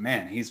strikeouts. But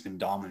man, he's been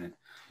dominant.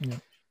 Yeah.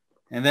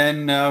 And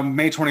then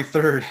May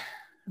 23rd,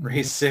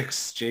 Rays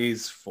 6,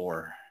 Jays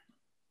 4.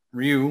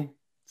 Ryu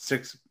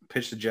 6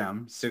 pitched a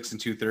gem, 6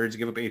 2/3,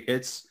 give up 8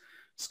 hits,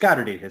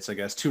 scattered 8 hits, I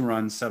guess, 2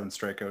 runs, 7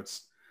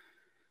 strikeouts.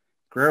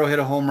 Guerrero hit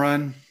a home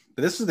run,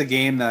 but this was the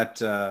game that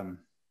the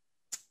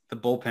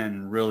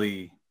bullpen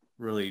really,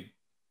 really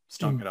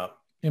stunk it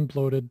up.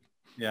 Imploded.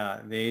 Yeah,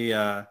 they.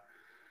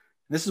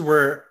 This is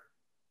where,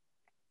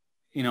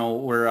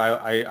 where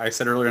I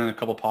said earlier in a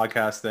couple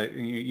podcasts that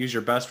you use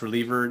your best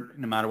reliever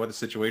no matter what the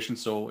situation.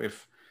 So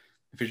if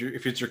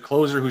it's your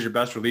closer who's your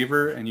best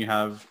reliever and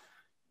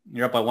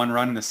you're up by 1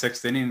 run in the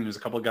 6th inning and there's a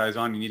couple of guys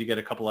on, you need to get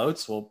a couple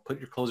outs, well, put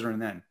your closer in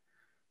then.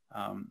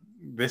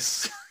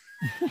 This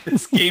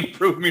game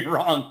proved me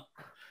wrong.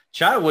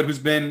 Chatwood, who's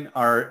been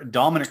our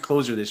dominant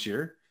closer this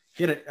year,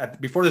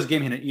 before this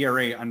game, he had an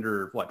ERA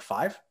under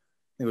 5?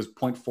 It was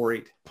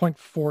 0.48.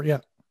 0.4, yeah.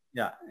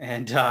 Yeah,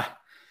 and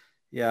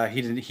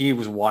he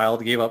was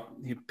wild. He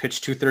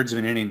pitched 2/3 of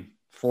an inning,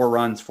 4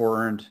 runs,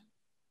 4 earned,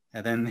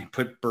 and then they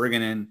put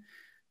Bergen in,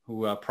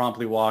 who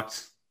promptly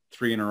walked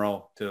 3 in a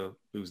row to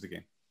lose the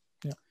game.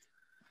 Yeah.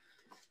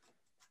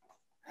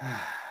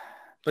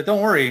 But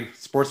don't worry,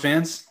 sports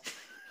fans,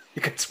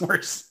 it gets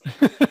worse.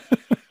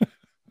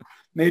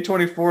 May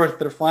 24th,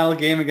 their final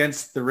game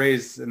against the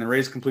Rays, and the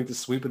Rays complete the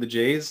sweep of the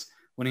Jays,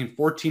 winning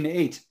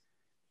 14-8.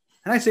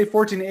 And I say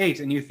 14-8,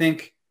 and you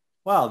think,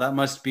 wow, that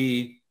must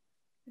be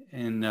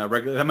in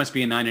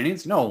 9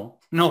 innings. No,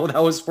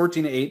 that was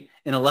 14-8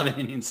 in 11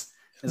 innings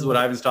is what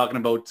I was talking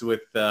about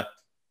with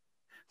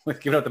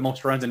giving up the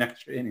most runs in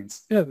extra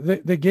innings. Yeah,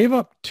 they gave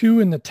up 2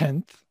 in the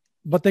 10th,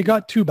 but they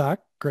got 2 back.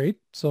 Great.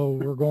 So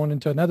we're going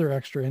into another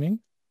extra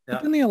inning. Yeah.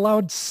 But then they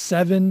allowed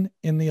 7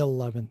 in the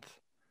 11th.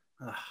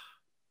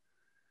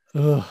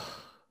 Ugh.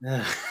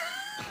 That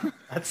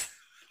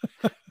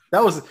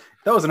was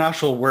an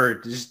actual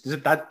word.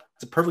 That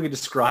perfectly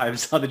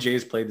describes how the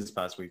Jays played this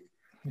past week.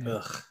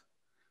 Yeah.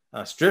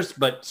 Ugh.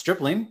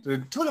 Stripling.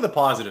 Look at the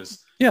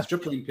positives. Yeah.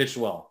 Stripling pitched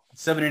well.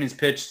 7 innings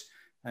pitched.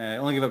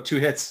 Only gave up 2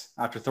 hits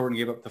after Thornton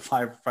gave up the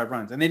 5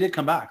 runs, and they did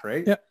come back,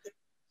 right? Yeah.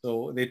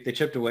 So they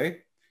chipped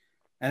away,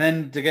 and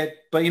then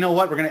but you know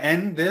what? We're going to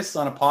end this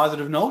on a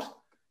positive note.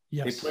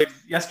 Yes. They played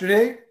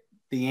yesterday,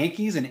 the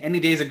Yankees, and any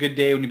day's a good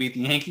day when you beat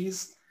the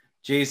Yankees.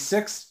 Jays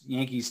 6,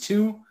 Yankees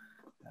 2.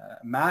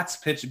 Matz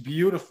pitched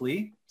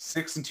beautifully,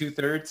 6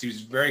 2/3. He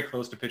was very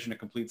close to pitching a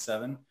complete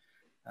 7.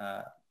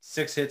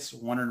 6 hits,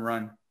 1 earned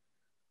run,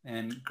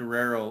 and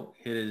Guerrero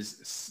hit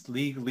his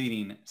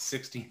league-leading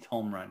 16th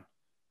home run.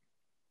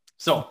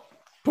 So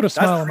put a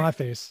smile on my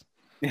face.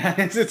 Yeah,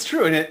 it's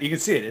true, and you can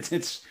see it.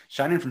 It's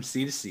shining from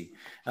sea to sea.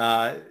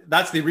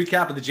 That's the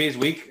recap of the Jays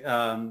week.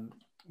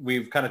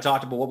 We've kind of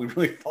talked about what we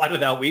really thought of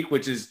that week,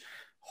 which is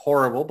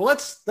horrible. But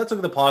let's look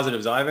at the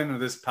positives, Ivan, of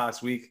this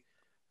past week,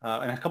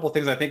 and a couple of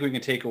things I think we can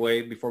take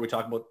away before we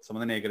talk about some of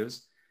the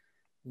negatives.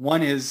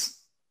 One is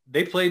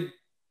they played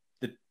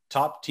the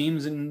top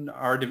teams in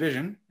our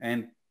division,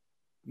 and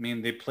I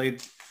mean they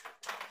played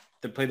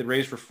the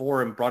Rays for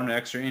 4 and brought them to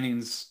extra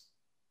innings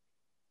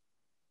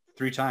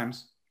 3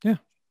 times. Yeah.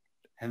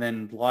 And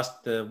then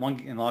lost one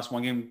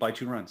game by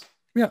 2 runs.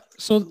 Yeah.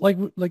 So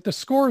like the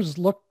scores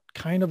look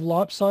kind of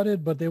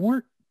lopsided, but they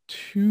weren't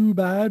too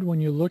bad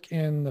when you look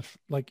in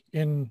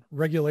in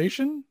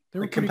regulation. They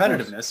were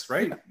competitiveness,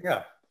 right?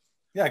 Yeah.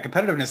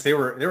 Competitiveness. They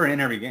were in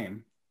every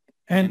game.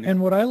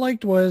 And what I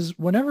liked was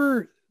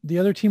whenever the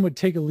other team would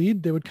take a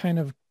lead, they would kind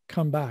of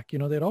come back. You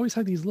know, they'd always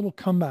had these little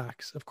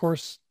comebacks. Of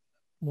course,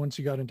 once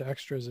you got into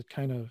extras, it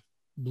kind of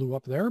blew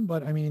up there.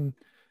 But I mean,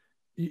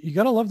 you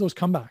got to love those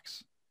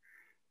comebacks.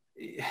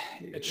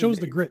 It shows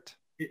the grit.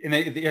 And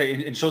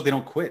it shows they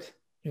don't quit.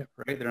 Yeah.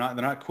 Right. They're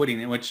not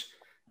quitting. We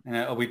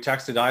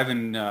texted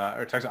Ivan,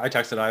 I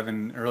texted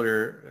Ivan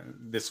earlier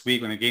this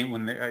week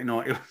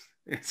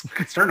it's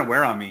starting to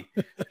wear on me.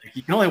 Like,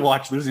 you can only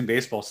watch losing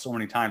baseball so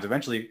many times.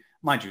 Eventually,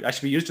 mind you, I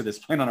should be used to this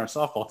playing on our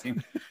softball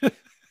team. I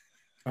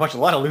watch a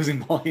lot of losing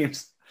ball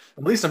games.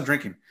 At least I'm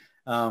drinking.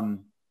 But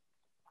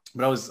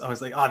I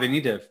was like, they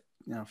need to,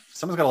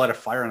 someone's got to light a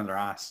fire under their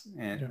ass.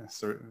 And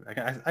so I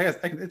guess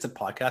it's a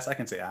podcast. I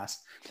can say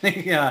ass.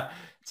 Yeah.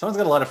 Someone's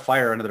got to light a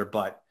fire under their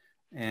butt.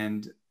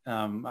 And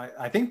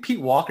I think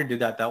Pete Walker did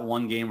that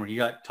one game where he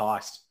got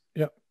tossed.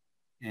 Yep.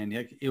 And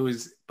it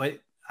was, but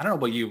I don't know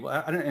about you.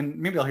 And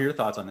maybe I'll hear your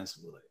thoughts on this.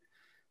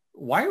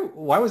 Why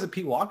was it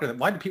Pete Walker?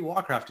 Why did Pete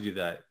Walker have to do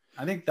that?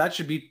 I think that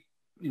should be,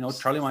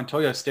 Charlie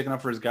Montoya sticking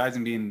up for his guys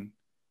and being,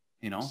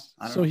 I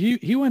don't know.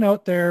 He went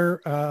out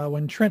there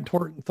when Trent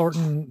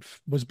Thornton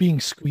was being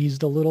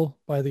squeezed a little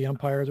by the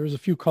umpire. There was a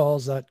few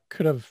calls that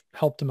could have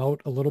helped him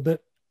out a little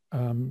bit.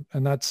 And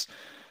that's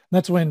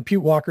when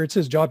Pete Walker, it's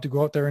his job to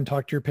go out there and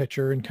talk to your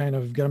pitcher and kind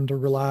of get him to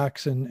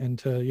relax and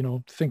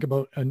to, think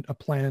about a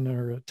plan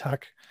or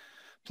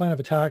plan of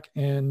attack.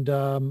 And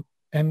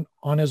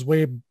on his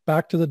way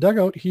back to the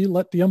dugout, he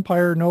let the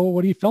umpire know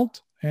what he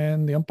felt,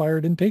 and the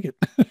umpire didn't take it.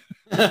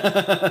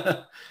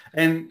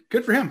 And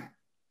good for him.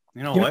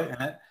 You know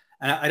what?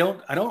 And I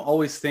don't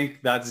always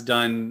think that's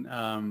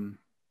done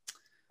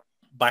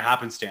by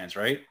happenstance,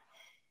 right?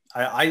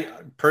 I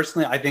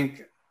personally, I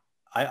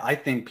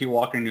think Pete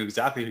Walker knew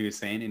exactly who he was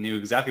saying and knew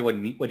exactly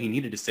what he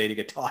needed to say to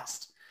get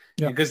tossed,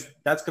 because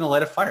that's going to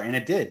light a fire, and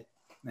it did.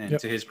 And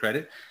to his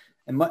credit,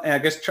 and I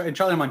guess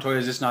Charlie Montoya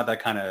is just not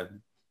that kind of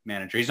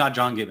manager. He's not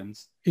John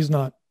Gibbons. He's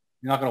not.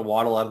 You're not going to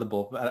waddle out of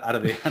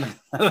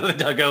the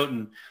dugout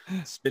and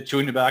spit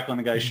chewing tobacco on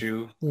the guy's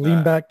shoe.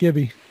 Lean back,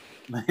 Gibby.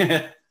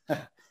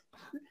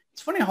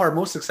 It's funny how our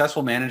most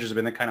successful managers have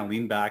been the kind of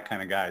lean back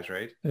kind of guys,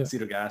 right? Yeah.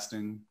 Cito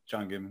Gaston,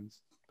 John Gibbons.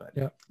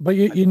 But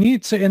you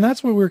need to, and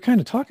that's what we were kind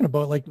of talking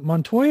about. Like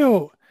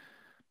Montoya,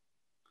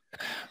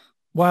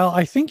 while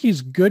I think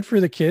he's good for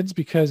the kids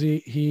because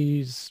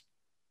he's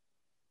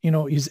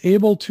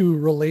able to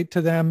relate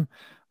to them.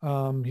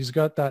 He's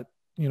got that,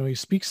 he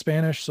speaks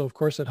Spanish. So of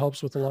course it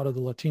helps with a lot of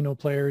the Latino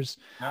players.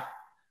 Yeah.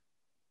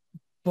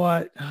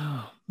 But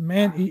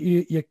man,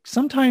 you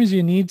sometimes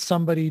you need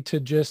somebody to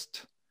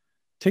just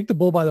take the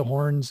bull by the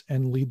horns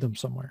and lead them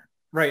somewhere.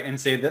 Right.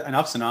 And say that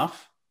enough's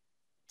enough.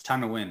 It's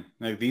time to win.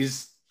 Like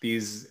these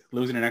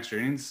losing in extra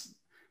innings.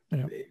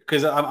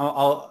 Because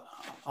I'll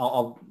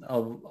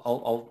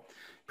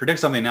predict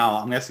something now.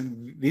 I'm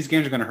guessing these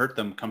games are going to hurt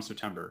them come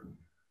September.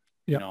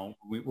 Yeah.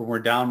 We're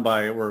down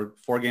we're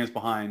 4 games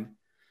behind.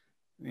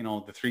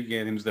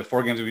 The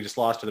 4 games that we just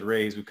lost to the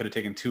Rays, we could have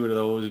taken 2 of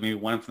those, maybe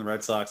 1 from the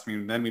Red Sox.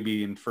 then we'd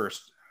be in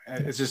first.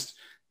 It's just,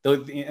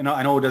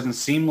 I know it doesn't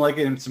seem like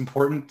it's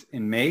important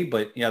in May,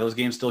 but those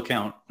games still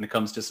count when it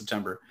comes to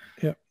September.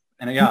 Yeah.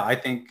 And I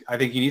think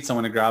you need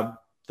someone to grab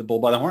the bull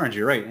by the horns.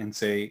 You're right. And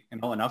say,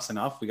 enough's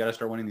enough. We got to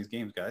start winning these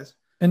games, guys.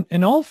 And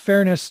in all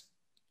fairness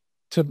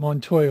to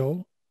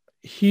Montoya,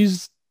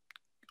 he's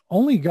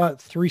only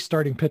got 3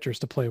 starting pitchers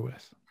to play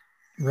with,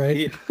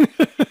 right?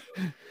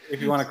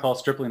 If you want to call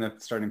Stripling a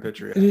starting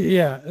pitcher.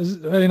 Yeah. I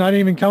didn't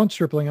even count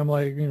Stripling. I'm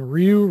like,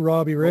 Ryu,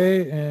 Robbie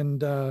Ray,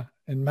 and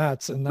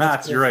Mats. And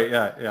Mats, you're right.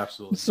 Yeah,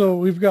 absolutely. So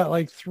we've got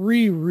like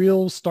 3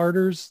 real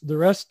starters. The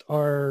rest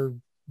are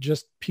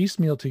just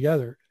piecemeal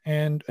together.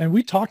 And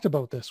we talked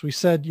about this. We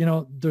said,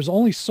 there's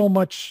only so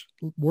much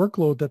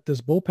workload that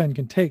this bullpen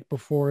can take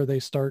before they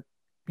start,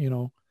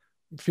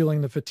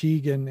 feeling the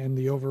fatigue and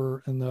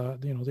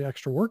the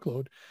extra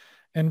workload.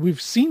 And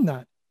we've seen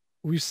that.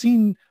 We've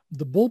seen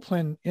the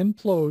bullpen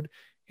implode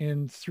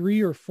in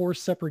 3 or 4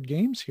 separate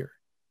games here.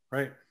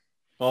 Right.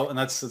 Well, and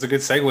that's a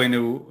good segue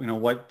into,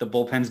 what the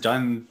bullpen's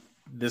done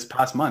this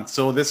past month.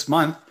 So this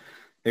month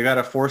they got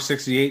a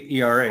 4.68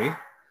 ERA,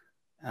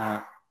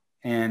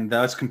 and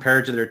that's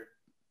compared to their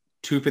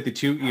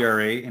 2.52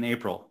 ERA in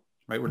April,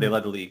 right, where they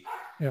led the league.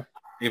 Yeah.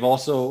 They've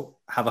also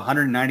have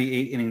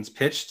 198 innings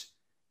pitched,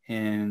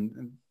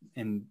 and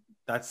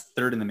that's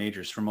 3rd in the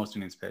majors for most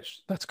innings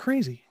pitched. That's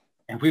crazy.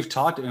 And we've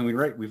talked, and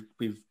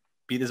we've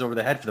beat this over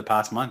the head for the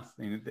past month.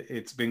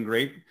 It's been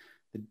great.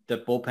 The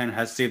bullpen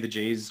has saved the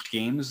Jays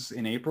games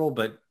in April,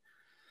 but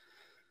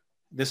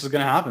this is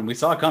going to happen. We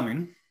saw it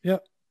coming.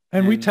 Yep.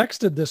 And we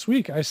texted this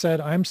week. I said,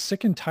 I'm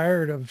sick and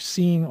tired of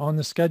seeing on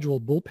the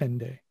schedule bullpen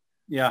day.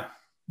 Yeah.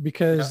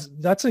 Because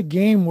that's a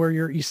game where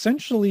you're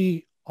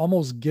essentially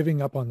almost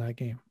giving up on that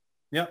game.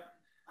 Yep.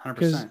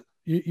 100%.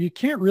 You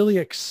can't really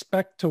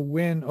expect to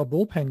win a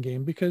bullpen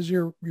game because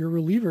your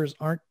relievers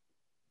aren't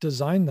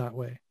designed that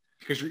way.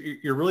 Because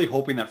you're really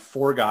hoping that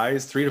 3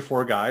 to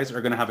 4 guys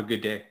are going to have a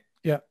good day.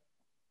 Yeah.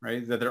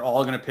 Right. That they're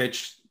all going to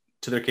pitch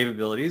to their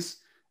capabilities,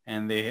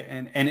 and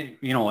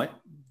you know what,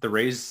 the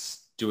Rays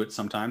do it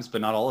sometimes,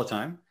 but not all the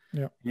time.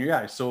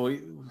 Yeah. So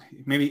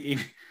maybe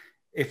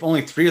if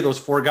only 3 of those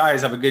 4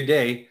 guys have a good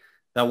day,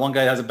 that one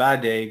guy has a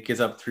bad day, gives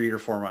up 3 or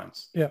 4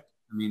 runs. Yeah.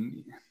 I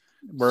mean,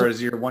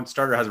 whereas your one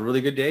starter has a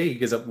really good day, he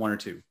gives up 1 or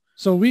 2.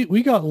 So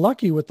we got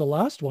lucky with the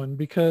last one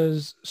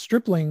because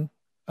Stripling,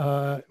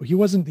 he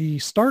wasn't the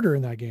starter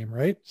in that game,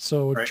 right?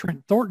 So Right.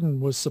 Trent Thornton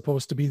was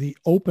supposed to be the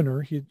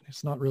opener.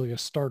 It's not really a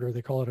starter.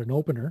 They call it an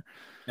opener.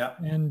 Yeah.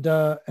 And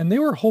they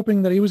were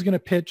hoping that he was going to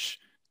pitch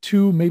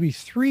 2, maybe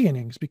 3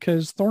 innings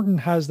because Thornton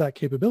has that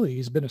capability.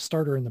 He's been a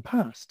starter in the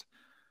past,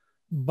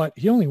 but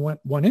he only went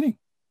 1 inning.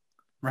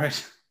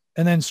 Right.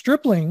 And then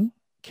Stripling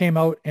came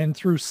out and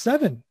threw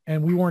 7,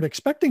 and we weren't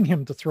expecting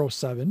him to throw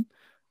 7.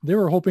 They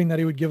were hoping that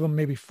he would give them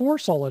maybe 4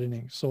 solid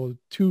innings. So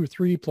 2,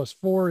 3 plus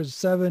 4 is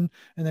 7.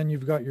 And then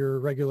you've got your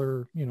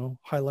regular,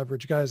 high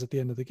leverage guys at the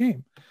end of the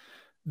game.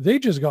 They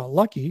just got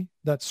lucky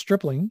that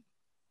Stripling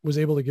was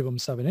able to give them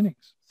 7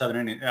 innings. 7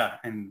 innings. Yeah.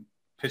 And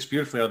pitched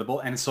beautifully out of the bull.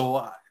 And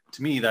so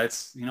to me,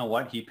 that's, you know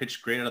what, he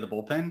pitched great out of the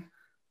bullpen.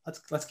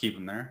 Let's keep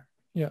him there.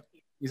 Yeah.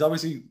 He's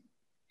obviously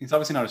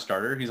not a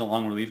starter. He's a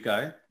long relief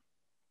guy.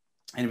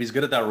 And if he's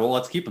good at that role,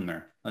 let's keep him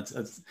there.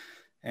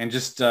 And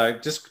just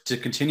to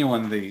continue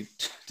on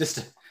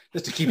just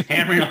to keep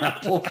hammering on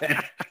that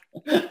bullpen,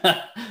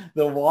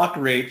 the walk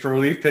rate for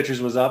relief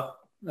pitchers was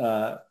up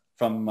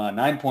from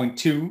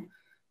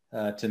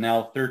 9.2 to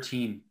now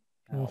 13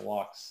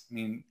 walks. I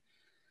mean,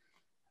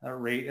 that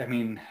rate. I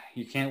mean,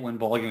 you can't win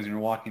ball games when you're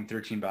walking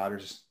 13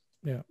 batters.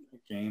 Yeah.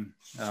 A game.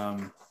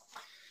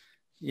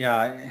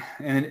 Yeah,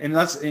 and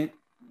that's it.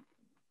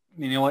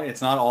 You know what?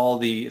 It's not all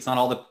the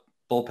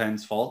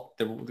bullpen's fault.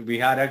 We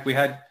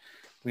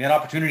had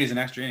opportunities in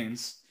extra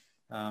innings,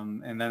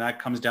 and then that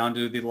comes down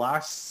to the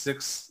last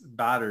 6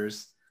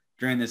 batters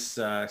during this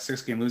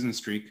 6-game losing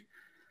streak.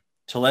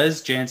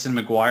 Tellez, Jansen,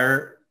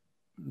 McGuire,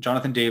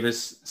 Jonathan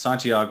Davis,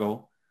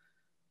 Santiago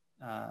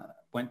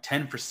went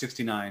 10 for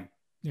 69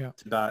 to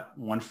bat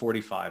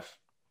 145.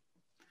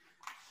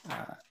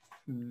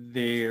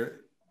 You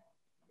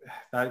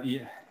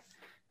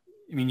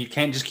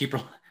can't just keep.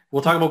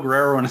 We'll talk about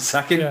Guerrero in a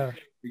second. Yeah.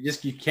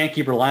 You can't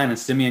keep relying on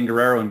Simeon,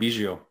 Guerrero, and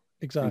Biggio.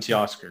 Exactly. And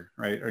Teoscar,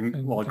 right?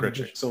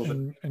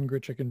 Grichuk. And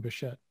Grichuk and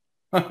Bichette.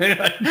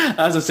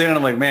 As I'm saying,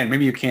 I'm like, man,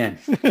 maybe you can.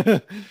 But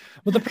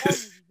the problem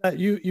is that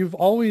you've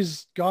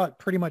always got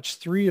pretty much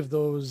 3 of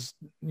those,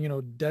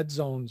 dead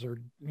zones or,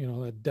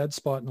 a dead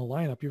spot in the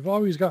lineup. You've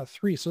always got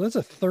 3. So that's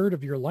a third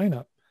of your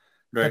lineup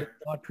that is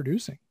not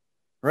producing.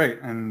 Right.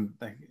 And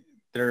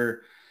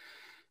they're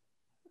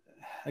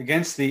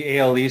against the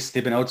AL East.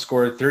 They've been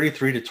outscored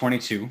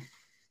 33-22,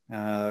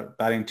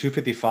 batting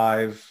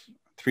 255,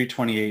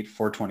 328,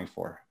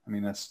 424. I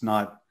mean, that's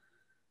not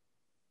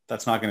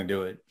going to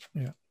do it.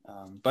 Yeah.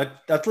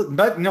 But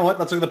you know what?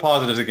 Let's look at the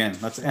positives again.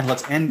 Let's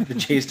end the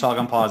Jays talk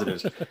on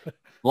positives.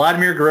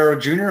 Vladimir Guerrero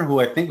Jr., who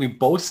I think we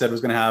both said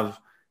was going to have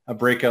a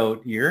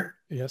breakout year.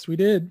 Yes, we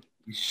did.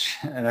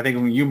 And I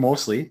think you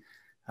mostly,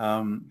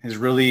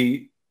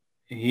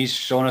 he's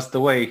shown us the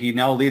way. He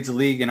now leads the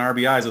league in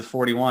RBIs with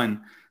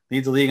 41,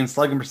 leads the league in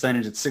slugging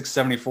percentage at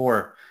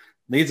 674,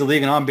 leads the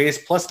league in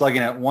on-base plus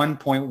slugging at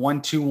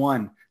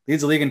 1.121,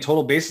 leads the league in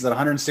total bases at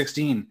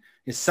 116,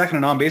 is second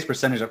in on-base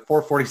percentage at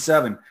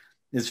 447,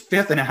 is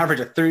 5th in average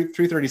at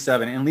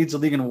 337, and leads the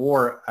league in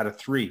WAR at a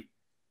 3.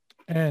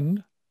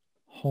 And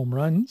home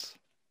runs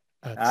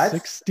at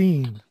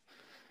 16.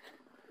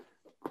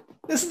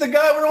 This is the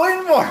guy we're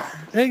waiting for.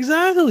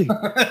 Exactly.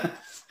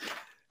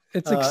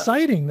 It's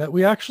exciting that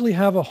we actually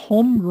have a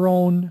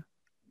homegrown,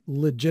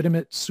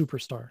 legitimate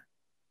superstar.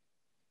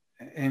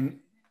 And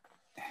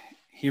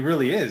he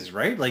really is,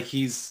 right? Like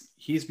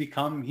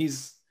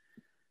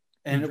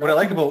and what I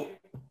like about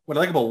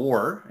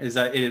WAR is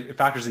that it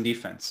factors in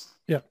defense.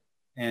 Yeah.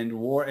 And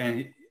WAR,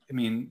 and I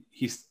mean,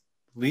 he's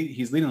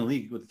leading the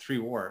league with 3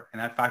 WAR,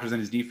 and that factors in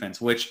his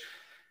defense, which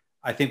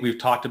I think we've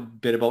talked a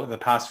bit about the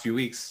past few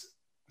weeks,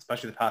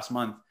 especially the past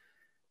month.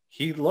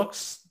 He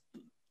looks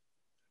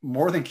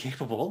more than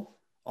capable,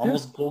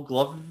 almost Gold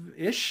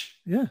Glove-ish.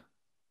 Yeah.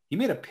 He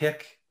made a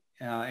pick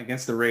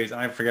against the Rays.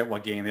 I forget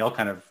what game. They all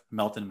kind of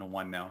melted into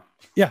one now.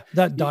 Yeah,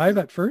 that dive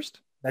at first.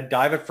 There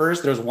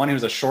was one. He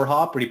was a short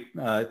hop, but he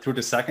threw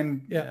to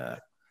second. Yeah.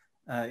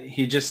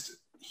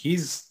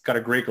 He's got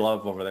a great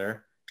glove over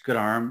there. Good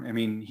arm. I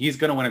mean, he's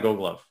going to win a Gold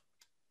Glove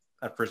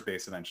at first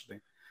base eventually.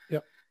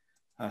 Yep.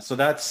 So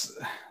that's,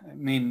 I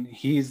mean,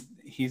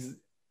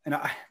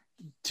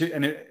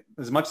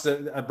 as much as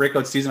a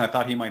breakout season I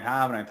thought he might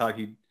have, and I thought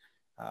he'd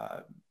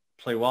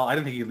play well, I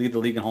didn't think he'd lead the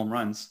league in home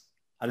runs.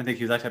 I didn't think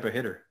he was that type of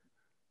hitter.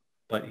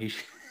 But I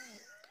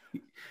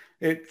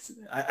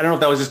don't know if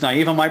that was just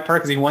naive on my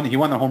part because he won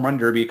the home run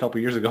derby a couple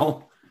of years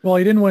ago. Well,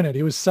 he didn't win it.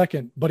 He was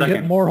second, but he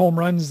hit more home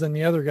runs than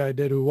the other guy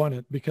did who won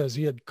it because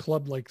he had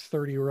clubbed like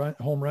 30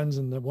 home runs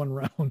in the one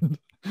round.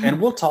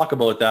 And we'll talk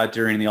about that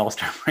during the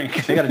All-Star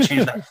break. They got to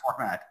change that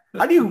format.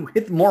 How do you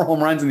hit more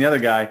home runs than the other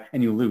guy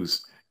and you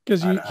lose?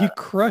 Because he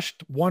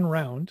crushed one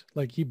round,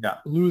 like he Yeah.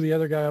 blew the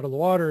other guy out of the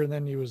water, and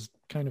then he was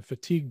kind of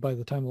fatigued by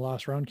the time the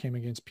last round came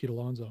against Pete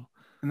Alonso.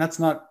 And that's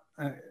not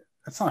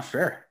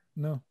fair.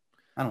 No,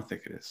 I don't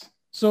think it is.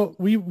 So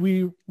we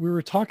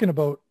were talking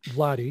about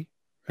Vladdy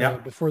Yeah.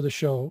 before the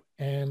show,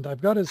 and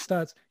I've got his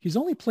stats. He's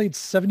only played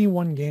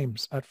 71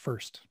 games at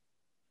first.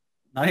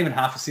 Not even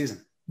half a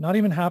season. Not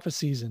even half a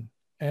season.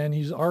 And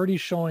he's already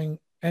showing,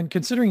 and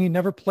considering he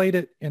never played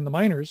it in the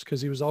minors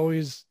because he was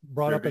always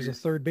brought up as a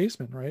third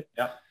baseman, right?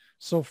 Yeah.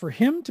 So for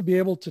him to be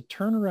able to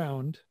turn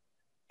around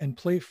and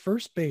play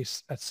first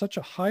base at such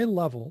a high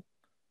level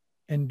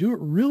and do it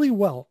really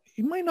well,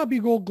 he might not be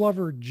Gold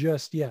Glover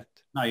just yet.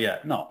 Not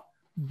yet. No.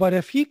 But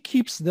if he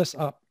keeps this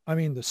up, I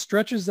mean, the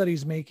stretches that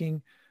he's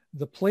making,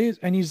 the plays,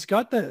 and he's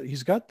got that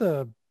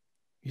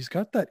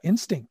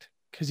instinct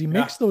because he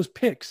makes those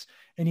picks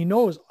and he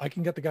knows I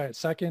can get the guy at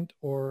second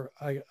or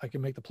I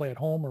can make the play at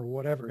home or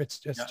whatever. It's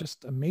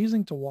just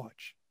amazing to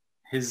watch.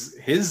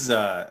 His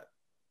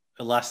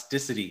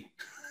elasticity,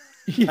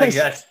 Yes. I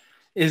guess,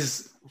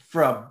 is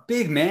for a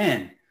big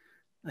man.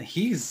 Like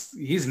he's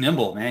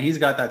nimble, man. He's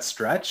got that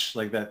stretch,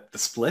 like the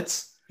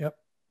splits. Yep.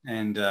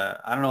 And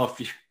I don't know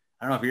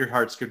if your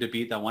heart skipped a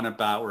beat that one at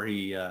bat where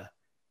he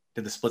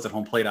did the splits at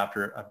home plate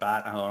after a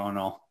bat. I don't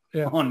know.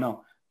 Yeah. Oh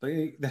no. But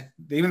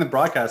even the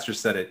broadcasters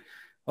said it.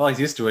 Well, he's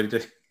used to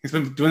it. He's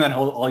been doing that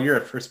all year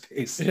at first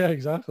base. Yeah,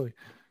 exactly.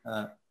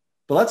 But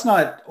let's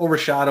not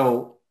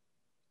overshadow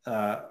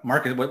what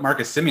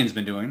Marcus Semien's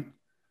been doing.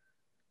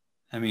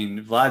 I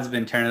mean, Vlad's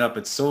been tearing it up,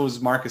 but so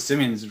is Marcus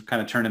Semien's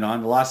kind of turned it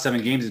on. The last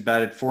 7 games, he's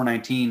batted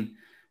 .419,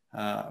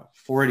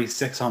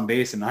 486 on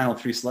base, and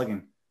 903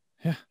 slugging.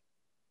 Yeah.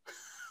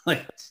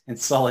 Like, and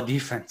solid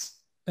defense.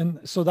 And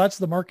so that's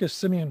the Marcus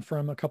Semien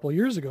from a couple of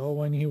years ago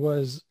when he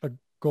was a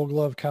Gold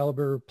Glove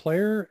caliber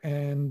player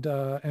and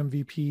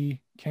MVP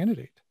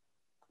candidate.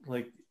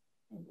 Like,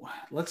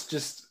 let's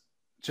just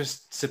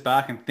sit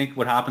back and think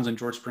what happens when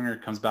George Springer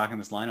comes back in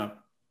this lineup.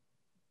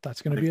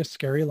 That's going to be a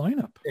scary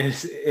lineup.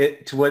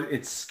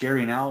 It's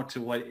scary now to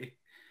what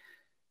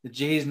the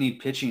Jays need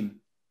pitching.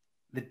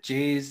 The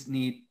Jays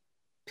need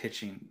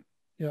pitching.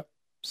 Yeah.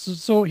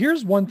 So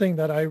here's one thing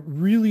that I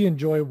really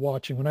enjoy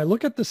watching when I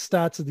look at the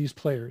stats of these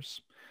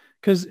players.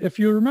 Because if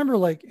you remember,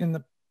 like in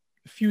the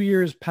few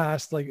years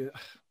past, like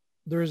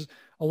there's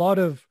a lot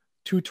of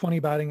 220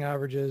 batting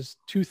averages,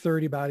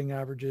 230 batting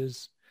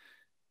averages.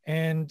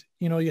 And,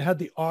 you know, you had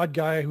the odd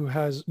guy who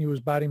was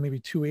batting maybe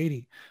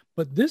 280.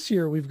 But this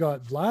year we've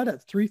got Vlad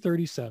at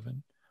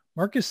 337,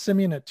 Marcus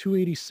Semien at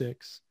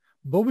 286,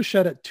 Bo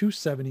Bichette at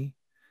 270.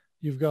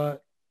 You've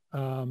got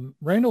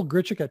Randall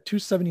Grichuk at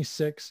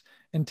 276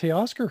 and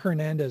Teoscar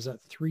Hernandez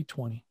at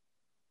 320.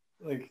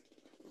 Like,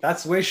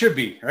 that's the way it should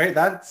be, right?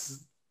 That's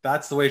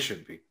the way it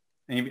should be.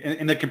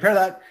 And to compare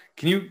that,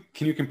 can you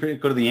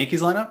go to the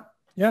Yankees lineup?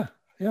 Yeah.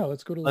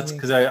 Let's go to the Yankees.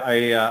 Because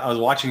I was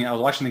watching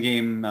the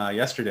game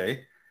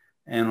yesterday,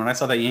 and when I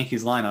saw that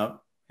Yankees lineup,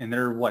 and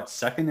they're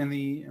second in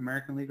the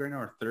American League right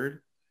now, or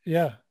third?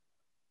 Yeah,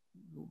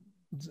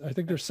 I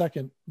think they're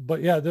second.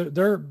 But yeah,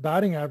 their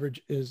batting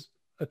average is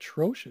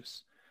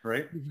atrocious.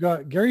 Right. You've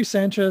got Gary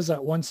Sanchez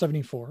at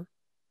 174.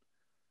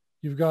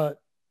 You've got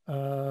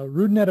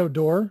Rougned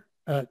Odor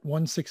at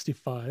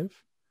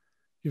 165.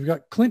 You've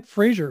got Clint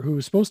Frazier, who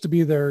is supposed to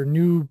be their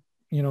new,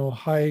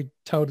 highly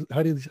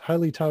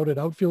touted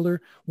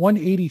outfielder,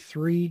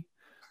 183.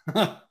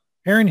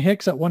 Aaron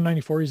Hicks at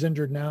 194. He's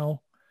injured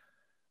now.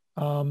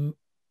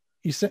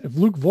 He said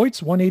Luke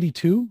Voigt's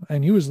 182,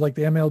 and he was like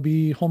the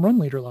MLB home run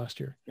leader last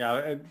year.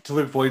 Yeah, to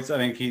Luke Voigt, I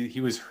think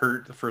he was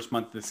hurt the first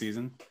month of the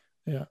season.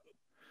 Yeah.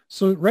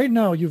 So right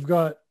now you've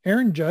got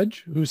Aaron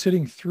Judge, who's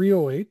hitting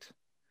 308,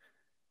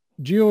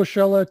 Gio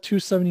Urshela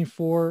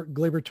 274,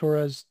 Gleyber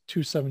Torres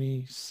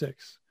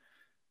 276,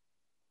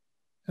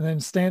 and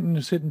then Stanton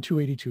is hitting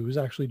 282. Who's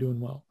actually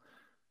doing well.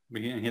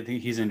 But I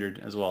think he's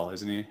injured as well,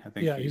 isn't he? I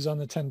think. He's on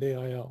the 10-day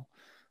IL.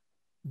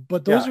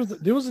 But those are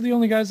the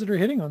only guys that are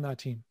hitting on that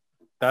team.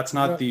 That's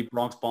not the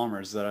Bronx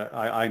Bombers that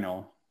I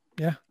know.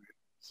 Yeah.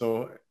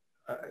 So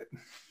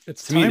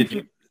it's time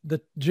for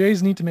the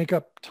Jays need to make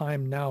up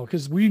time now,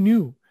 because we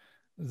knew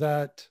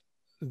that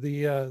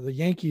the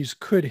Yankees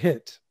could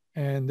hit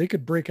and they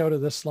could break out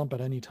of this slump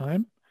at any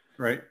time.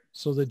 Right.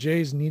 So the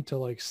Jays need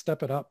to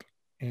step it up.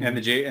 And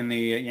the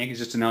Yankees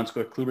just announced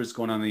Kluber's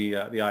going on the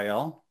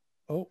IL.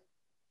 Oh.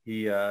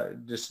 He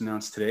just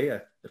announced today.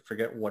 I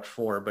forget what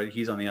for, but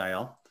he's on the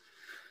IL.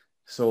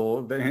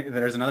 So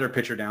there's another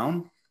pitcher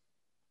down.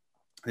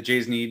 The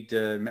Jays need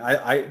and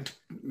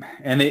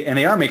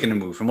they are making a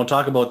move, and we'll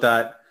talk about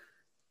that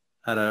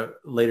at a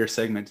later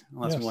segment,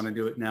 unless we want to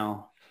do it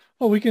now.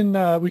 Well, we can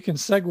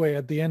segue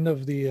at the end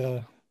of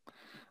the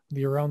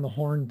Around the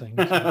Horn thing.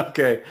 So.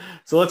 Okay,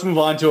 so let's move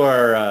on to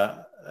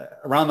our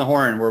Around the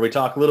Horn, where we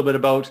talk a little bit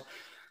about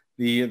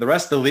the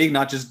rest of the league,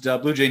 not just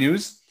Blue Jay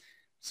news.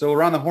 So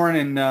Around the Horn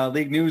in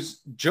league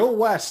news, Joe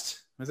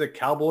West, is it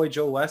Cowboy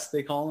Joe West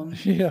they call him?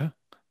 Yeah.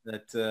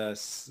 That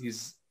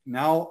he's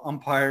now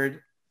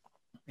umpired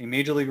a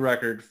major league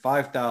record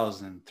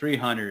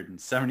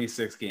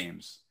 5,376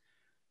 games,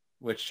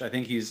 which I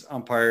think he's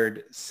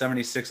umpired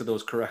 76 of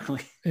those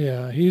correctly.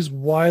 Yeah, he's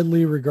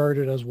widely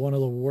regarded as one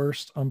of the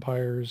worst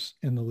umpires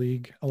in the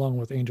league, along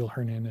with Angel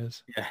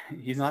Hernandez. Yeah,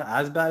 he's not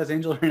as bad as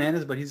Angel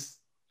Hernandez, but he's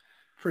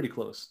pretty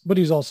close. But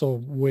he's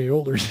also way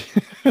older.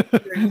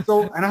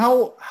 So, and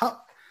how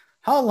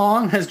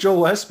long has Joe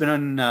West been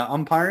on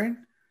umpiring?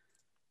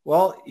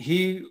 Well,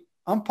 he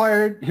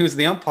was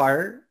the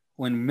umpire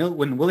when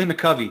Willie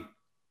McCovey.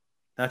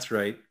 That's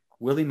right,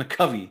 Willie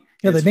McCovey.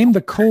 Yeah, they named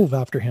the cove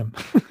after him.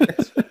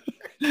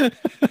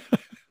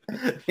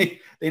 they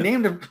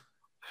named him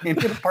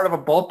part of a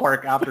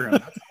ballpark after him.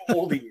 That's how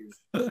old he is.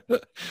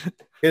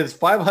 His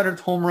 500th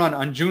home run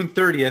on June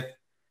 30th,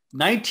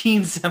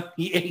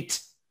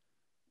 1978.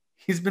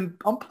 He's been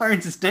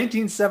umpiring since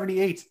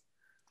 1978.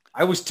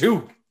 I was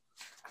 2.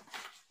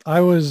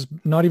 I was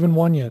not even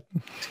 1 yet.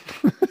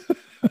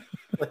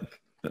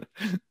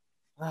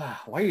 Why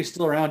are you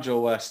still around,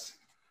 Joe West?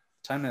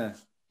 Time to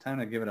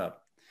give it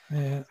up.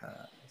 Yeah.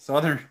 So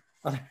other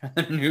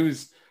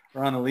news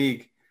around the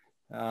league.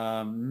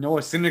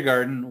 Noah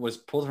Syndergaard was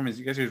pulled from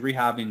he was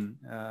rehabbing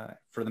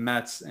for the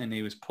Mets, and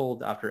he was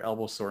pulled after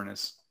elbow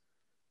soreness.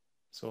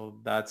 So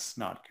that's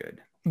not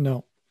good.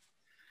 No.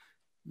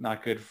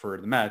 Not good for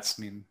the Mets.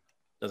 I mean,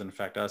 doesn't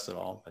affect us at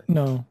all. But.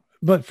 No.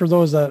 But for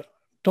those that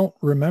don't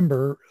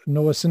remember,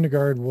 Noah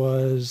Syndergaard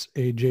was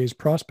a Jays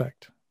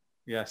prospect.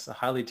 Yes, a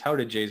highly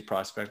touted Jays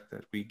prospect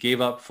that we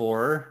gave up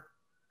for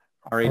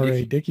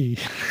R.A. Dickey.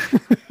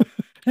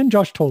 And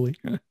Josh Tolley.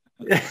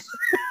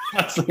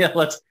 Yeah,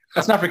 let's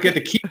not forget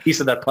the key piece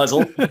of that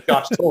puzzle,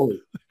 Josh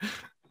Tolley.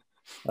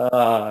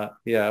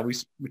 Yeah, we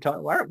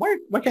talk. Why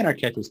can't our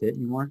catchers hit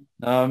anymore?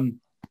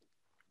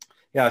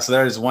 Yeah, so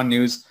there is one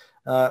news.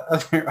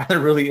 Other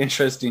really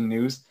interesting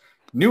news.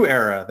 New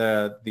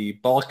Era, the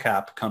ball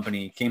cap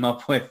company, came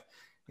up with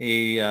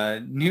a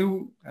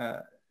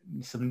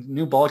some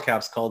new ball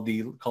caps called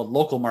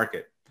Local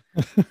Market,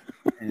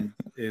 and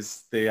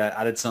they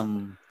added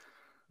some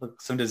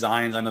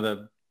designs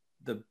under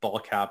the ball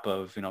cap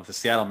of the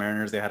Seattle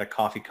Mariners. They had a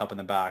coffee cup in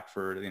the back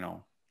for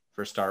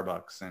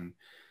Starbucks, and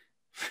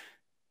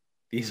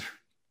these.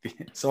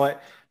 So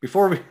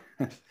before we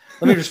let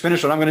me just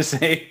finish what I'm going to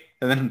say,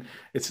 and then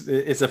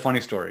it's a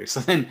funny story. So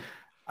then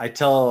I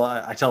tell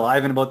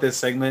Ivan about this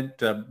segment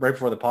right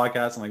before the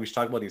podcast. I'm like, we should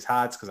talk about these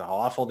hats because how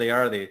awful they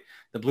are. The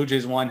Blue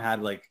Jays one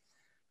had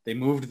they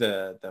moved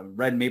the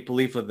red maple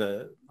leaf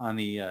on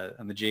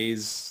the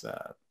Jays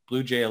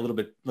Blue Jay a little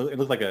bit. It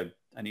looked like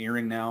an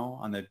earring now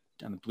on the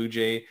Blue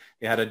Jay.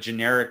 They had a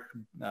generic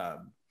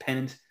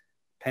pennant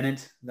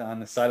on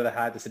the side of the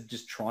hat that said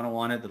just Toronto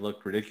on it that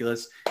looked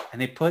ridiculous,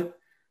 and they put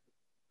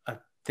a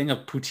thing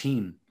of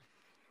poutine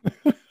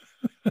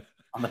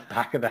on the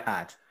back of the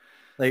hat,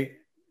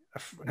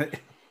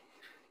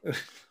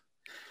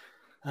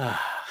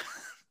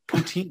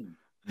 poutine.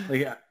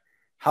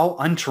 How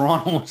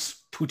un-Toronto was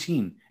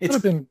poutine? It would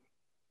have been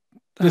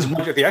as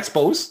much at the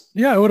Expos.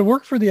 Yeah, it would have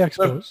worked for the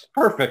Expos.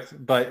 Perfect.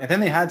 And then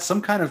they had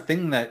some kind of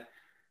thing that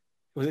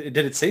did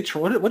it say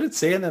what did it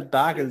say in the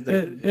back?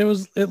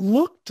 It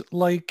looked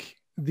like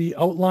the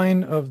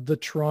outline of the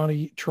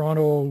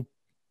Toronto,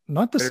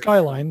 not the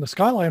skyline. The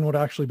skyline would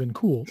have actually been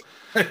cool.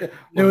 It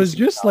was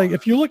just like,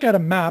 if you look at a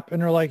map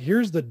and they're like,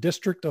 here's the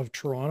district of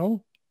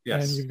Toronto.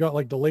 Yes. And you've got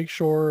like the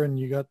lakeshore, and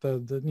you got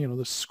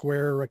the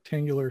square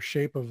rectangular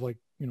shape of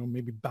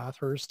maybe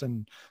Bathurst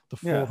and the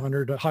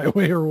 400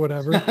 highway or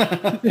whatever.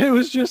 It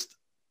was just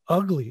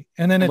ugly.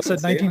 And then it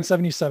said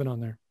 1977 on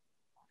there.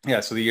 Yeah.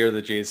 So the year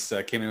the Jays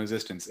came into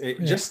existence,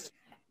 just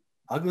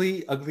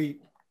ugly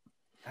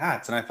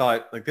hats. And I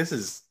thought this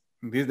is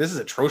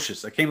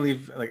atrocious. I can't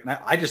believe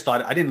I just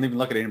thought, I didn't even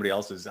look at anybody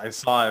else's. I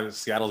saw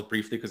Seattle's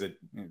briefly because it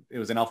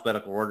was in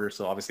alphabetical order.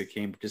 So obviously it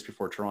came just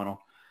before Toronto.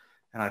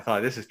 And I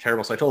thought, this is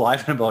terrible. So I told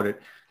Ivan about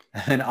it.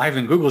 And then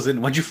Ivan Googles it.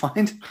 And what'd you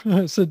find?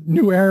 It said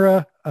New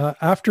Era.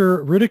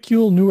 After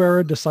ridicule, New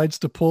Era decides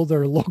to pull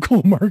their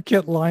Local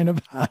Market line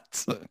of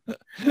hats.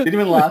 Didn't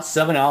even last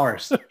 7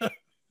 hours.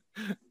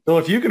 So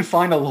if you can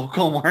find a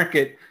Local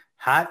Market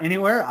hat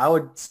anywhere, I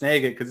would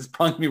snag it because it's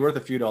probably going to be worth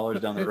a few dollars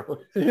down the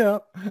road. Yeah.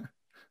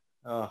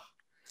 Oh,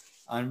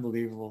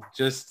 unbelievable.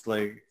 Just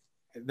like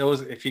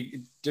those, if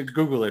you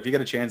Google it, if you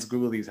get a chance,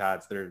 Google these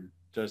hats. They're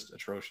just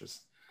atrocious.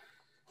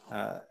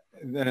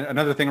 Then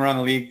another thing around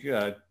the league,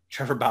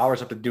 Trevor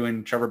Bauer's up to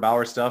doing Trevor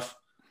Bauer stuff.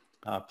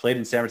 Played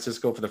in San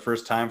Francisco for the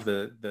first time for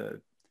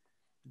the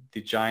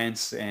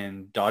Giants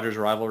and Dodgers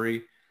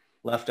rivalry.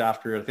 Left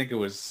after, I think it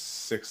was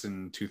 6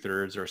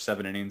 2/3 or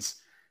 7 innings.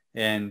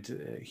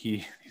 And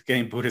he's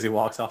getting booed as he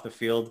walks off the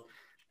field.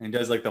 And he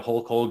does the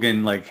Hulk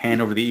Hogan, hand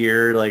over the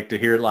ear, to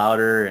hear it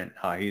louder. And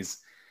he's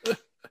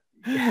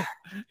I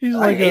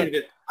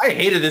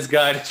hated this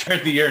guy to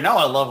start the year. Now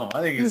I love him.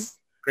 I think he's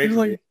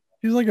great.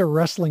 He's like a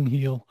wrestling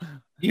heel.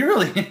 He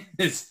really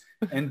is.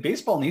 And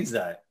baseball needs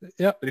that.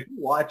 Yeah. But if you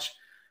watch,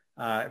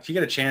 if you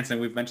get a chance, and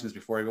we've mentioned this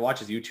before, if you watch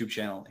his YouTube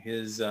channel,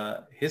 his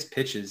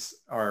pitches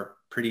are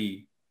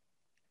pretty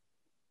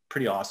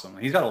awesome.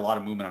 He's got a lot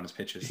of movement on his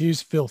pitches.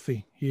 He's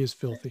filthy. He is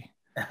filthy.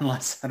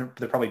 unless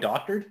they're probably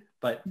doctored,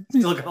 but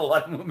still got a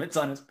lot of movements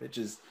on his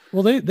pitches.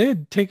 Well, they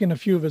had taken a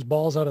few of his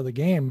balls out of the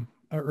game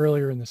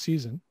earlier in the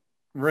season.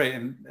 Right,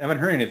 and I haven't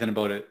heard anything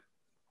about it.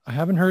 I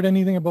haven't heard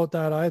anything about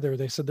that either.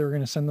 They said they were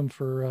going to send them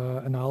for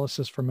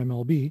analysis from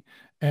MLB.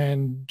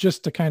 And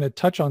just to kind of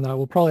touch on that,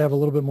 we'll probably have a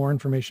little bit more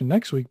information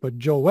next week, but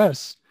Joe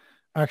West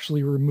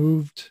actually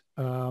removed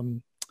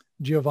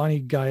Giovanni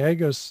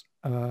Gallegos'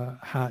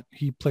 hat.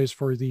 He plays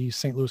for the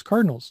St. Louis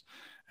Cardinals.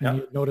 And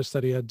he noticed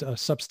that he had a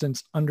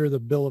substance under the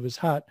bill of his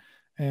hat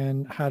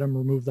and had him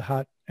remove the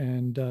hat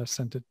and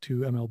sent it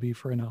to MLB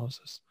for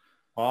analysis.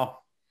 Wow.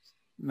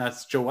 And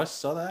that's Joe West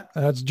saw that?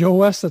 That's Joe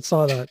West that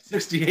saw that.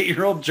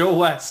 68-year-old Joe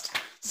West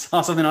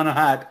saw something on a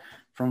hat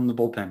from the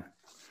bullpen.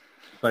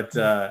 But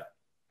there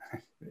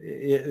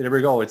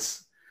we go.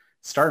 It's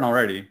starting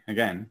already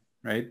again,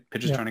 right?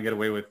 Pitchers trying to get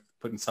away with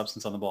putting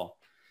substance on the ball.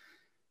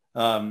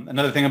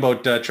 Another thing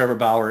about Trevor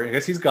Bauer, I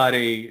guess he's got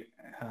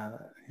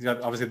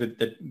obviously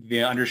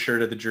the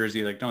undershirt of the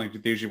jersey. Like,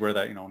 don't they usually wear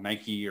that,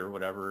 Nike or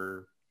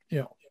whatever,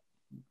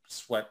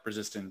 sweat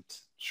resistant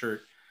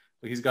shirt.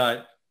 But he's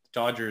got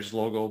Dodgers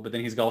logo, but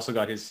then he's also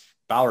got his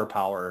Bauer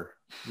Power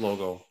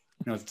logo.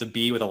 It's a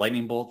B with a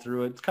lightning bolt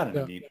through it. It's kind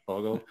of a neat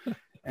logo.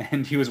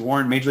 And he was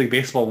warned, Major League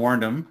Baseball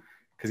warned him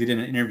because he did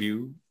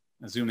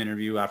a Zoom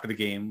interview after the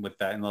game with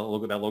that, and that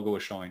logo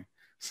was showing.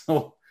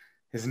 So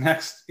his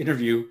next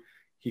interview,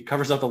 he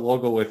covers up the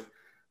logo with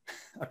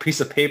a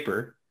piece of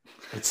paper.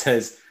 It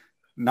says,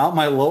 not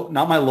my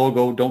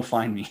logo, don't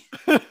find me.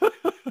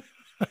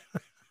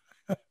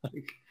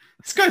 Like,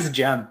 this guy's a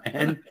gem,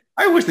 man.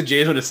 I wish the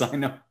Jays would have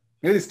signed him.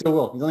 Maybe they still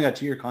will. He's only got a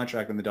 2-year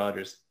contract in the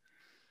Dodgers.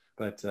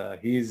 But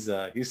he's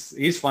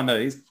fun.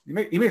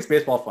 He makes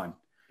baseball fun.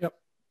 Yep.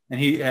 And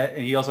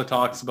he also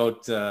talks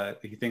about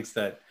he thinks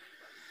that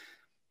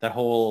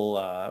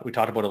whole we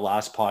talked about it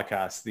last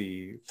podcast,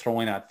 the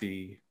throwing at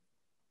the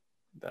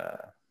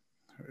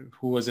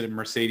who was it,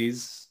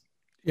 Mercedes?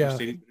 Yeah.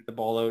 Mercedes get the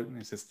ball out, and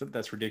he says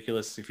that's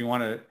ridiculous. If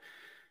you're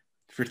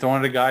throwing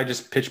at a guy,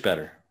 just pitch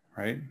better,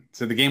 right?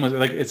 So the game was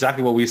like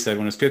exactly what we said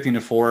when it was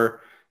 15-4.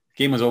 The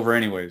game was over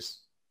anyways.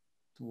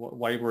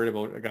 Why are you worried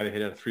about a guy that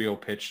hit a 3-0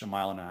 pitch a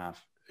mile and a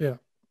half? Yeah.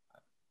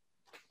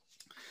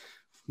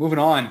 Moving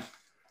on,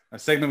 a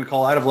segment we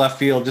call Out of Left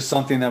Field, just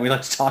something that we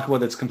like to talk about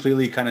that's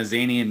completely kind of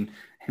zany and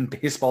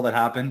baseball that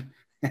happened.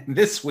 And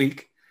this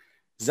week,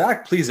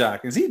 Zach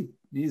Plesac, is he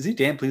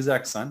Dan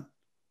Plesac's son?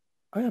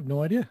 I have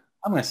no idea.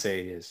 I'm going to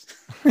say he is.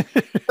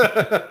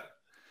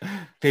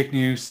 Fake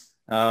news.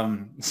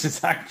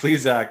 Zach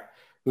Plesac,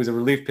 who's a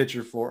relief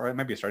pitcher or it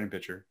might be a starting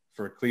pitcher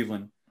for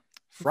Cleveland,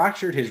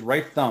 fractured his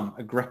right thumb.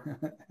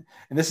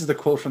 And this is the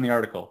quote from the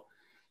article.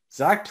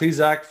 Zach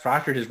Plesac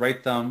fractured his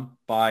right thumb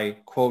by,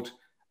 quote,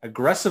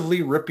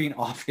 aggressively ripping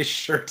off his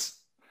shirt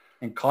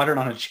and caught it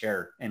on a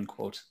chair, end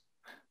quote.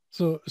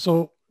 So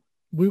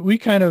we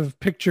kind of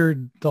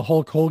pictured the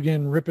Hulk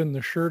Hogan ripping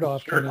the shirt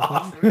off.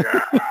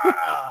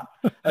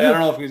 I don't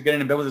know if he was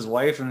getting in bed with his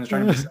wife and was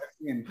trying to be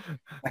sexy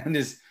and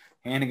his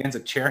hand against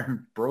a chair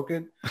and broke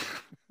it.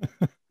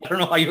 I don't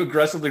know how you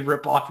aggressively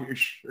rip off your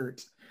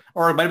shirt.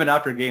 Or it might have been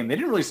after a game. They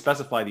didn't really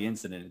specify the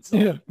incident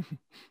itself. Yeah.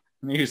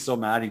 Maybe he was so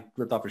mad he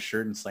ripped off his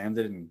shirt and slammed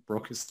it and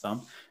broke his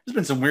thumb. There's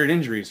been some weird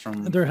injuries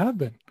There have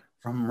been.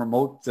 From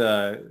remote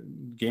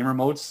game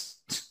remotes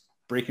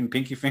breaking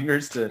pinky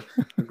fingers to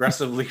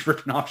aggressively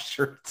ripping off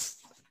shirts.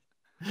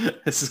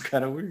 This is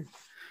kind of weird.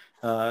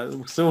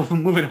 So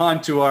moving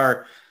on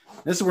to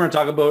this is what we're going to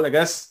talk about, I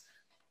guess.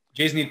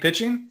 Jays need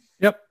pitching.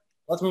 Yep.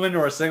 Let's move into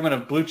our segment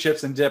of blue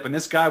chips and dip. And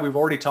this guy we've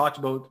already talked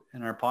about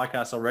in our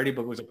podcast already,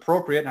 but it was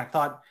appropriate. And I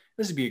thought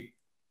this would be a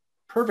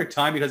perfect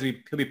time because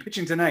he'll be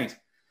pitching tonight.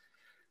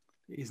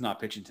 He's not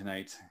pitching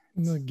tonight.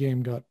 The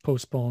game got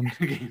postponed.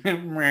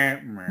 Game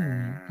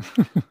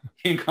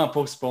got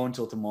postponed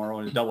until tomorrow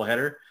in a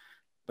doubleheader.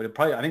 But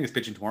I think he's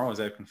pitching tomorrow. Is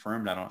that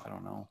confirmed? I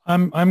don't know.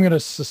 I'm going to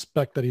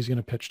suspect that he's going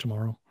to pitch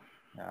tomorrow.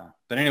 Yeah.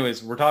 But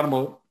anyways, we're talking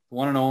about the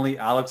one and only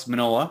Alex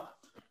Manoah.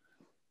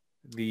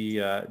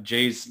 The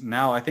Jays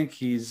now, I think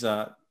he's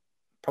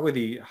probably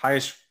the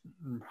highest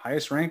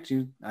ranked,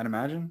 I'd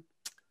imagine.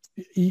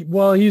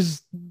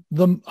 He's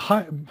the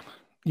high.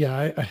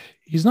 Yeah,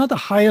 he's not the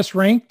highest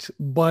ranked,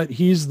 but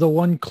he's the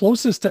one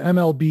closest to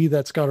MLB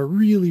that's got a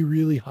really,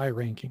 really high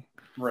ranking.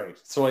 Right.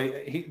 So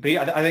I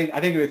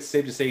think it's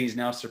safe to say he's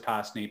now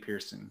surpassed Nate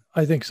Pearson.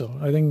 I think so.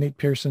 I think Nate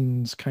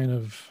Pearson's kind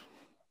of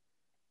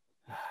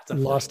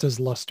lost his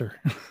luster.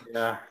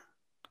 Yeah.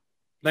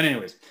 But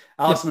anyways,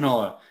 Alex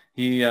Manoah.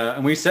 He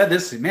and we said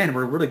this, man,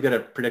 we're really good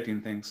at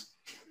predicting things.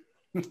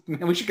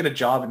 We should get a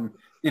job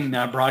in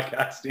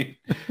broadcasting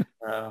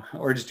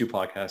or just do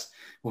podcasts.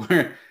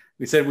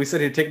 We said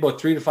it'd take about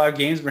 3 to 5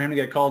 games for him to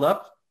get called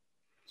up.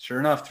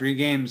 Sure enough, 3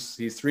 games.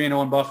 He's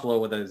 3-0 in Buffalo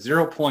with a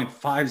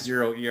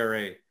 0.50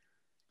 ERA.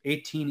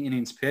 18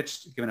 innings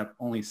pitched, giving up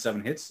only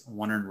 7 hits,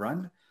 1 earned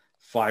run,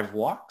 5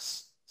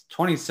 walks,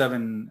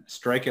 27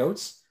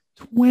 strikeouts.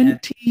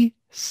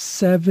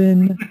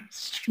 27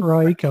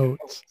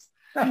 strikeouts.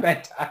 Not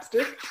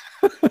fantastic.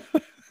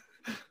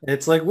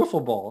 It's like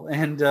wiffle ball.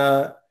 And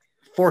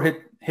 4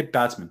 hit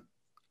batsmen.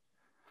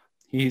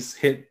 He's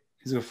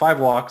got 5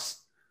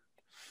 walks,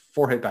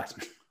 4 hit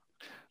batsmen.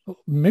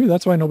 Maybe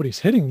that's why nobody's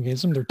hitting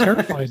against him. They're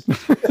terrified.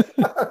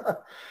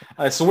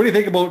 So what do you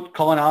think about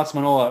calling Alex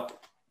Manoah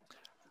up?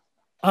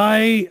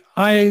 I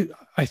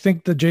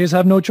think the Jays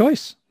have no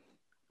choice.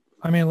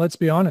 I mean, let's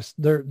be honest.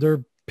 Their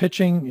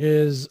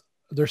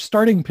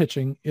starting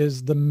pitching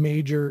is the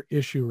major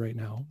issue right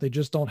now. They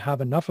just don't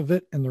have enough of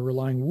it, and they're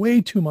relying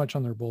way too much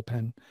on their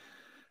bullpen.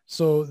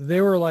 So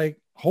they were like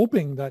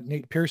hoping that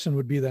Nate Pearson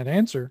would be that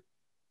answer.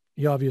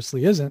 He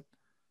obviously isn't.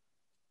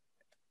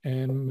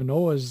 And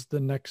Manoah is the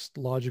next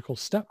logical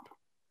step.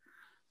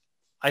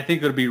 I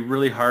think it would be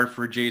really hard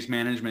for Jays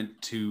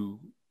management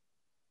to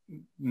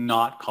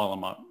not call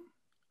him up.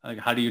 Like,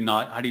 how do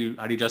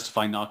you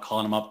justify not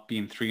calling him up,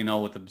 being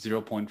 3-0 with a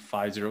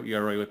 0.50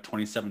 ERA with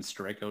 27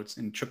 strikeouts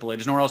in AAA?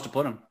 There's nowhere else to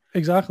put him.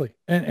 Exactly.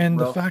 And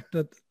the fact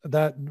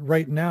that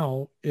right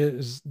now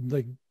is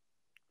like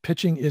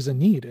pitching is a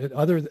need.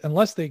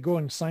 Unless they go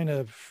and sign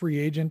a free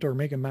agent or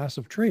make a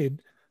massive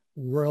trade,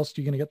 where else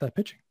are you going to get that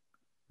pitching?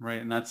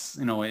 Right. And that's,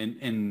 in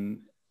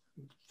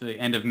the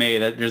end of May,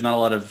 that there's not a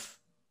lot of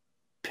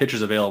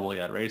pitchers available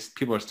yet, right?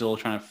 People are still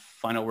trying to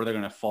find out where they're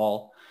going to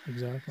fall.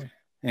 Exactly.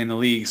 In the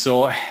league.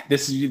 So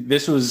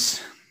this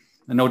was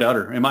a no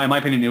doubter. In my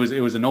opinion, it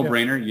was a no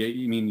brainer. Yeah.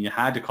 You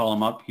had to call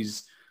him up.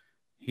 He's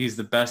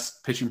the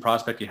best pitching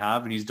prospect you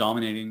have, and he's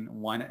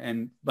dominating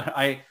one. But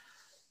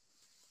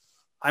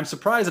I'm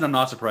surprised and I'm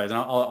not surprised.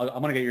 And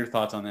I'm going to get your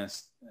thoughts on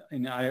this.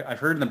 And I've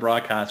heard in the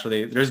broadcast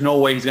where there's no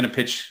way he's going to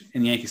pitch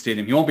in Yankee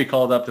Stadium. He won't be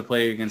called up to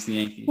play against the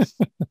Yankees.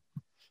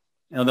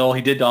 Although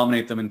he did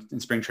dominate them in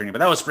spring training, but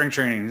that was spring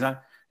training.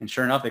 And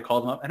sure enough, they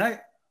called him up. And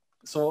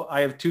so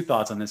I have 2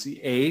 thoughts on this.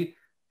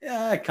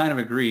 I kind of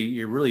agree.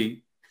 You're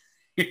really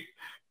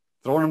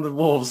throwing him to the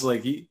wolves.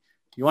 Like, you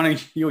want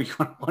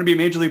to be a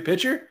major league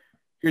pitcher?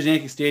 Here's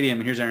Yankee Stadium,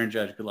 and here's Aaron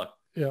Judge. Good luck.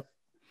 Yeah.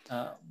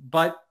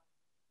 But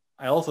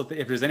I also think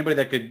if there's anybody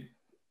that could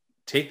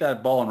take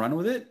that ball and run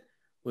with it,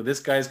 with this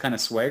guy's kind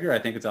of swagger, I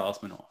think it's Alex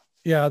Manoah.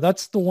 Yeah,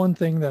 that's the one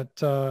thing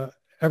that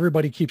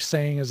everybody keeps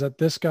saying is that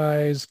this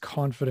guy's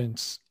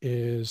confidence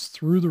is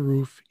through the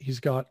roof.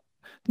 He's got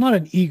not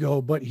an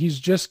ego, but he's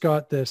just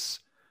got this.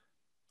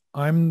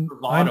 You need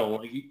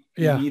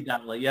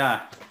that.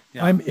 Yeah.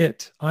 I'm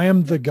it. I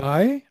am the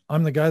guy.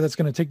 I'm the guy that's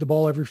going to take the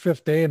ball every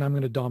 5th day, and I'm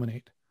going to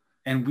dominate.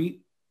 And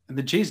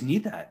the Jays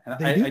need that.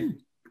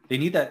 They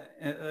need that.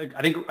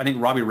 I think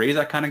Robbie Ray's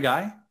that kind of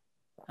guy.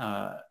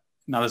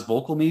 Not as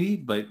vocal maybe,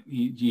 but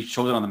he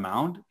shows it on the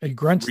mound. He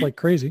grunts like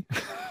crazy.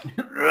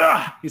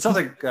 He sounds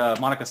like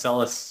Monica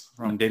Seles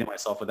from Dating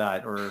Myself with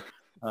that, or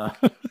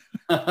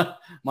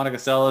Monica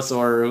Seles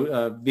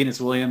or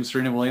Venus Williams,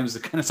 Serena Williams. The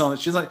kind of song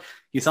that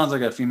he sounds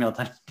like a female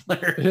tennis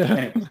player. Yeah.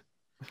 Anyways,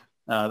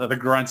 the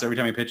grunts every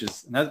time he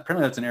pitches. And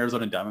apparently that's an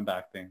Arizona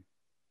Diamondback thing.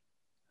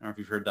 I don't know if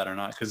you've heard that or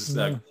not, because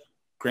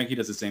Greinke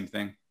does the same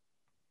thing.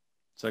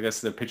 So I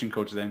guess the pitching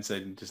coach then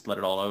said, just let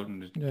it all out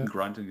and just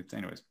grunt. And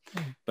anyways,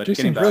 but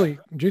Jason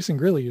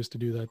Grilli used to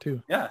do that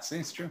too. Yeah, see,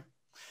 it's true.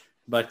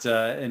 But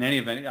in any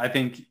event, I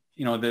think,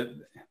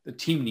 the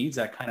team needs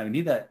that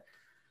need that.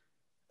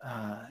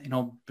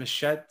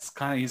 Bichette's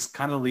he's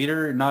kind of the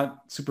leader,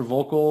 not super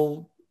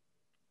vocal.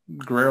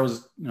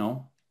 Guerrero's,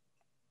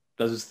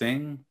 does his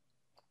thing,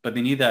 but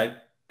they need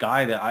that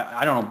guy that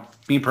I don't know.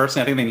 Me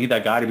personally, I think they need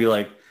that guy to be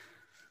like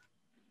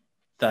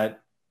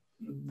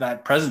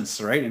that presence,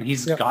 right? And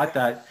he's got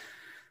that.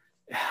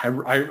 I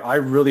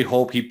really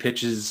hope he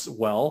pitches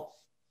well,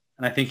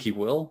 and I think he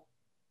will.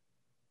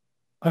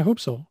 I hope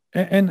so.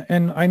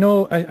 And I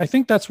know, I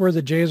think that's where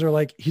the Jays are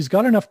like, he's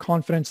got enough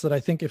confidence that I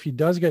think if he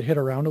does get hit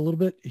around a little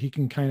bit, he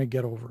can kind of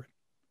get over it.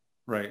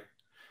 Right.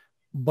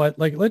 But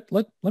like,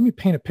 let me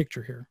paint a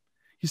picture here.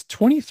 He's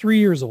 23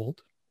 years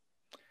old,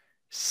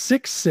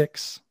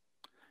 6'6",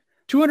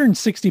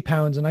 260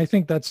 pounds. And I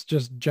think that's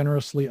just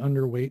generously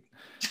underweight.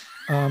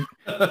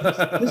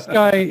 This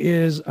guy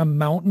is a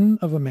mountain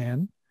of a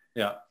man.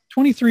 Yeah.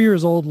 23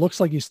 years old, looks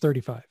like he's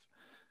 35.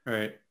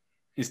 Right.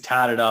 He's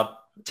tatted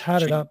up.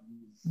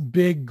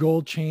 Big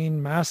gold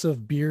chain,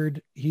 massive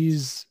beard.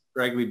 He's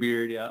Wrigley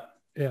beard. Yeah.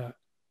 Yeah.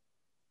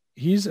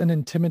 He's an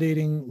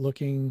intimidating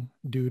looking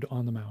dude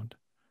on the mound.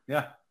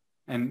 Yeah.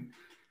 And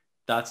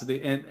that's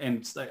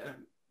and like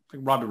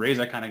Robbie Ray's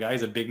that kind of guy.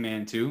 He's a big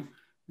man too.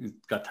 He's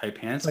got tight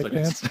pants,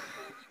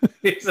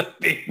 he's a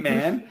big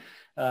man.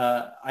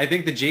 I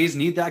think the Jays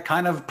need that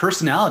kind of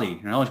personality,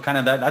 it's kind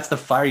of that's the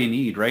fire you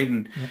need. Right.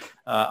 And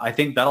I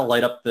think that'll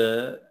light up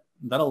the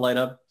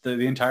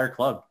entire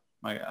club.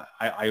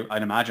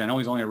 I'd imagine. I know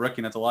he's only a rookie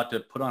and that's a lot to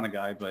put on a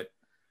guy, but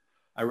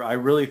I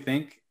really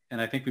think,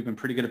 and I think we've been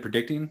pretty good at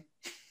predicting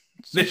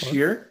this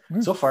year.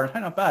 So far,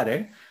 not bad,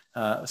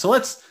 eh?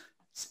 So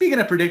speaking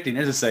of predicting,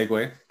 here's a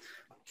segue.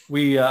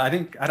 I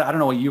don't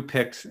know what you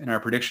picked in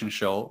our prediction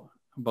show,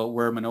 but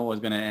where Manoah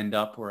was going to end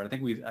up, where I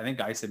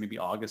think I said maybe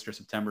August or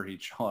September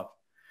he'd show up.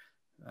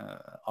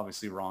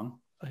 Obviously wrong.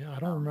 I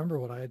don't remember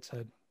what I had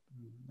said.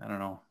 I don't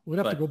know. We'd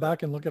have to go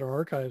back and look at our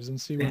archives and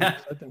see.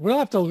 We'll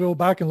have to go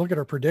back and look at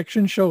our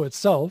prediction show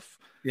itself.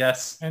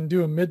 Yes. And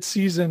do a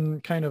mid-season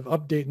kind of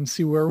update and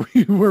see where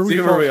we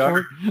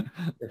are.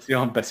 see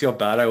how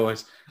bad I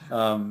was.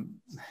 I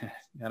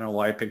don't know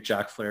why I picked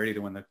Jack Flaherty to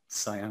win the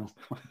Cy Young.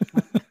 What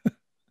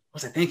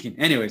was I thinking?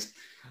 Anyways,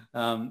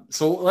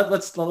 so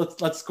let's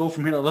go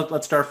from here.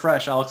 Let's start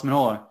fresh. Alex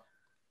Manoah.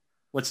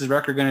 What's his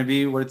record going to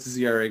be? What's his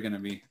ERA going to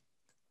be?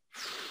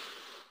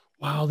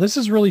 Wow, this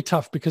is really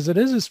tough because it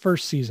is his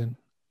first season.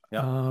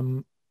 Yeah.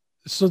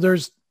 So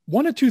there's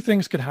one of two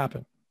things could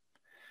happen.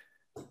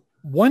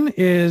 One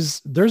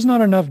is there's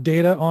not enough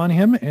data on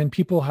him and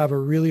people have a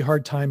really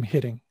hard time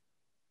hitting.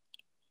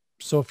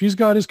 So if he's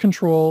got his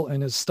control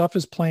and his stuff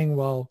is playing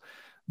well,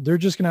 they're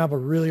just going to have a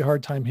really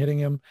hard time hitting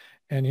him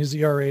and his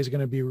ERA is going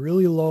to be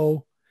really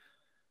low.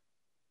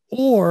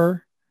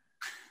 Or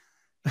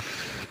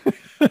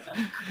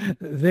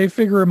they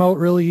figure him out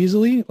really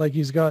easily. Like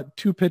he's got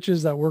 2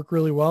 pitches that work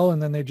really well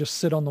and then they just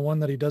sit on the one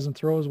that he doesn't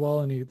throw as well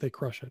and they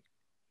crush it.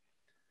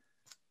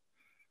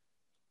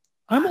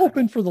 I'm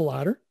hoping for the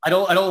latter. I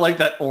don't like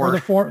that or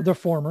the former.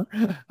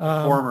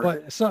 Former.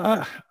 But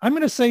so I'm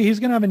going to say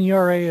he's going to have an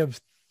ERA of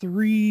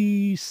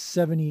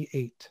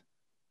 3.78.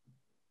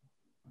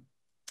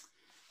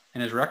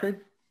 And his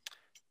record?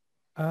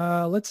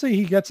 Let's say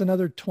he gets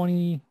another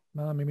 20.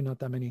 Maybe not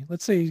that many.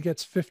 Let's say he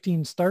gets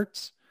 15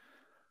 starts.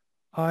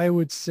 I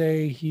would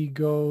say he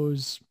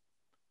goes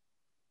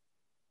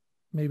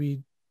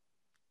maybe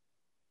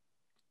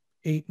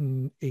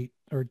 8-8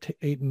 or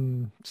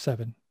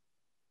 8-7.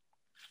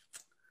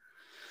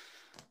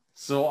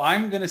 So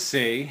I'm going to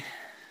say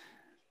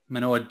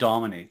Manoah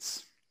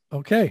dominates.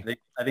 Okay.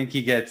 I think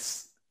he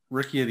gets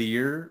Rookie of the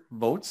Year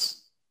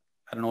votes.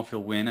 I don't know if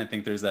he'll win. I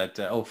think there's that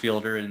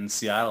outfielder in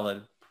Seattle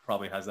that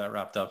probably has that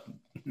wrapped up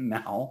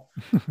now.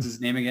 What's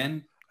his name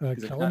again?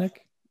 Kelenic?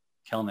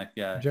 Kelenic,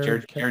 yeah.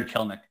 Jared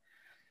Kelenic.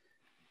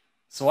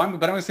 So I'm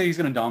going to say he's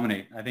going to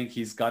dominate. I think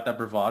he's got that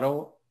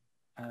bravado.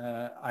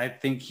 I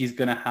think he's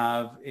going to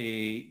have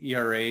a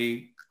ERA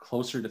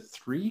closer to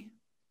 3,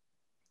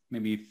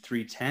 maybe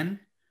 3.10.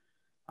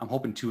 I'm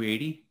hoping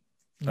 280,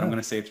 but I'm going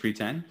to say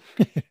 310.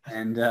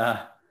 And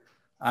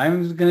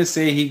I'm going to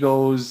say he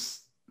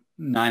goes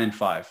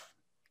 9-5.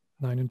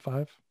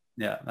 9-5?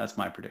 Yeah, that's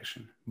my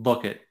prediction.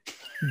 Book it.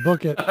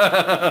 Book it.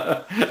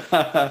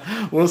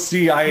 We'll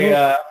see.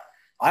 I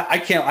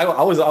can't.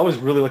 I was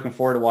really looking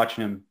forward to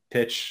watching him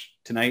pitch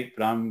tonight,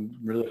 but I'm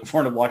really looking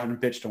forward to watching him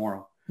pitch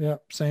tomorrow. Yeah,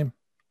 same.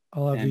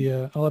 I'll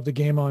have the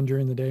game on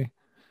during the day.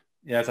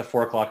 Yeah, it's at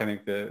 4:00. I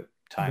think the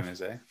time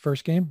is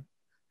first game.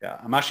 Yeah,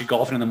 I'm actually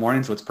golfing in the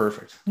morning, so it's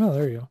perfect. Oh,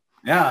 there you go.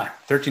 Yeah,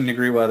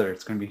 13-degree weather.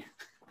 It's going to be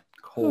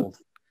cold.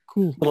 Oh,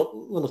 cool.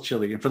 Little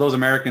chilly. And for those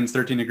Americans,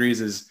 13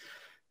 degrees is,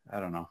 I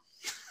don't know.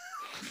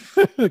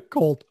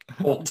 Cold.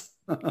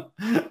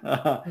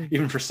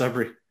 Even for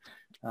Sudbury.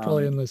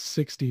 Probably in the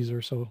 60s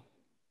or so.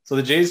 So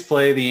the Jays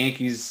play the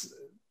Yankees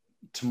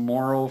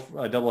tomorrow,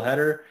 a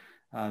doubleheader.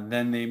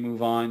 Then they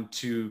move on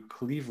to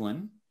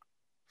Cleveland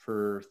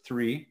for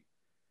 3.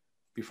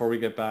 Before we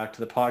get back to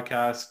the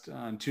podcast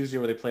on Tuesday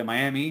where they play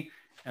Miami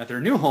at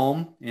their new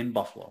home in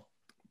Buffalo.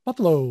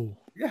 Buffalo.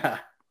 Yeah.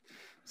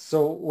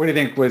 So what do you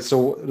think with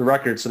the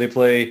record? So they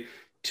play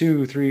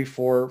 2, 3,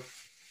 4,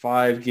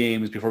 5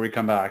 games before we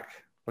come back.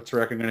 What's the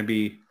record going to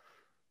be,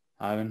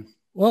 Ivan?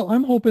 Well,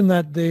 I'm hoping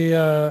that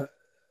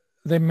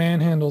they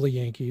manhandle the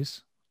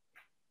Yankees.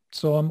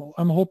 So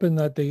I'm hoping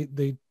that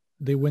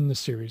they win the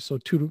series. So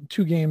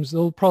two games.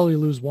 They'll probably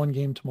lose 1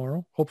 game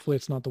tomorrow. Hopefully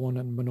it's not the one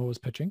that Manoah's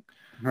pitching.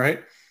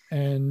 Right.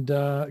 And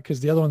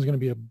because the other one's going to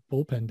be a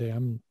bullpen day,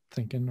 I'm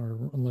thinking,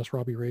 or unless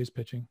Robbie Ray's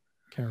pitching.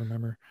 Can't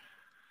remember.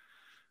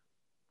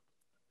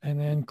 And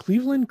then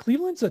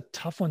Cleveland's a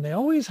tough one. They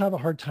always have a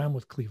hard time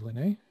with Cleveland,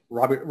 eh?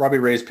 Robbie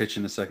Ray's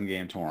pitching the second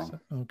game tomorrow.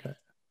 Okay.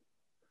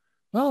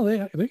 Well,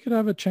 they could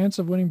have a chance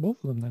of winning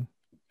both of them then.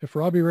 If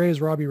Robbie Ray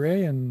is Robbie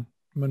Ray and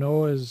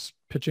Manoah is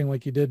pitching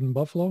like he did in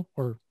Buffalo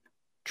or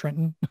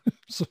Trenton.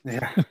 So,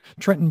 yeah.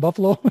 Trenton,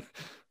 Buffalo.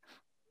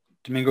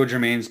 Domingo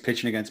Germain's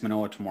pitching against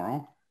Manoah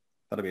tomorrow.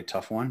 That'll be a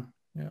tough one.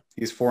 Yeah.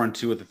 He's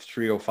 4-2 with a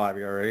 3.05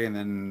 ERA, and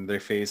then they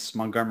face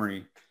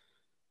Montgomery,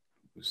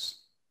 who's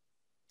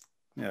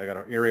I got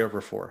an ERA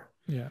over 4.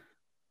 Yeah.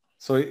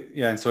 So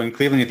and so in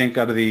Cleveland, you think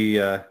out of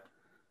the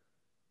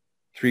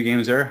 3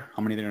 games there,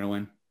 how many they're going to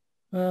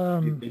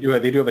win?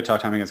 They do have a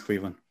tough time against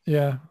Cleveland.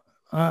 Yeah.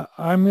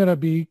 I'm going to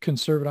be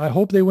conservative. I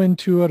hope they win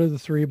 2 out of the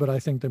 3, but I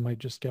think they might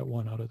just get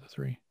 1 out of the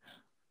 3.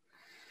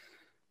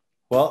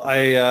 Well,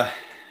 I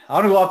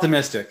want to go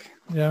optimistic.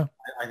 Yeah.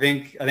 I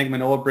think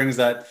Manoah brings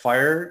that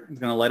fire. It's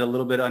going to light a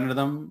little bit under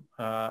them.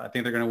 I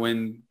think they're going to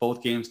win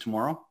both games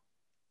tomorrow.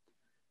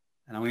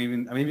 And I'm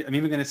even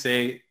going to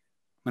say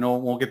Manoah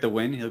won't get the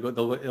win. He'll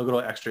go to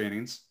extra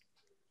innings.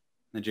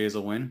 The Jays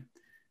will win.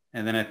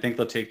 And then I think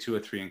they'll take 2 or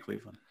 3 in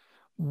Cleveland.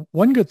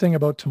 One good thing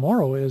about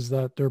tomorrow is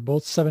that they're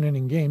both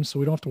 7-inning games, so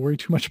we don't have to worry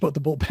too much about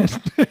the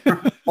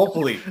bullpen.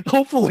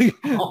 Hopefully.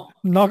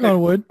 Knock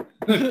on wood.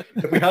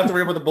 If we have to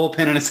worry about the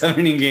bullpen in a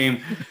 7-inning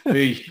game,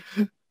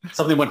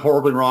 something went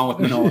horribly wrong with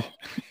Manoah.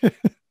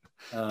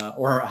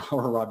 or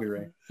Robbie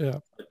Ray. Yeah.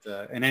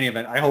 But in any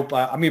event, I hope,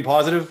 I'm being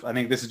positive. I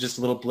think this is just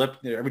a little blip.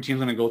 Every team's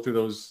going to go through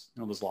those,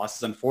 those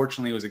losses.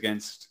 Unfortunately, it was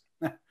against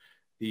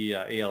the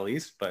AL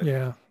East, but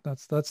yeah,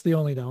 that's the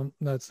only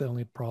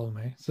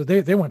problem. So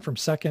they went from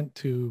second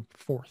to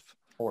fourth.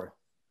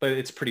 But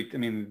it's pretty, I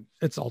mean,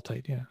 it's all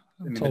tight. Yeah.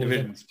 The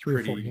division's 3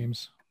 or 4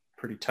 games.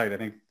 Pretty tight. I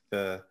think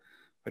I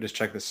just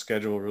checked the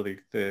schedule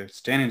the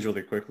standings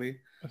really quickly.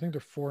 I think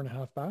they're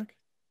 4.5 back.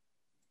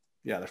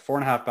 Yeah, they're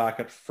 4.5 back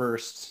at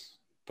first,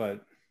 but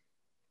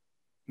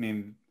I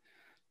mean,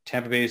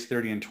 Tampa Bay is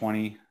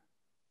 30-20,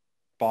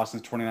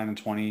 Boston's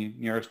 29-20,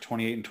 New York's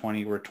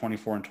 28-20, we're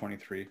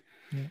 24-23.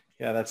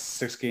 Yeah, that's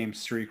 6-game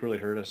streak really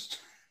hurt us.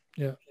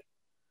 Yeah.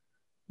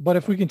 But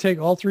if we can take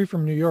all 3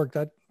 from New York,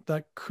 that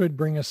could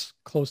bring us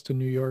close to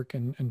New York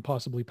and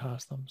possibly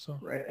past them. So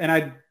right. And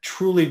I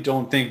truly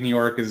don't think New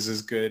York is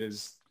as good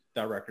as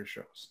that record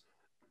shows.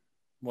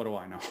 What do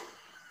I know?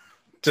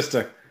 Just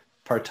a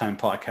part-time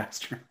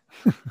podcaster.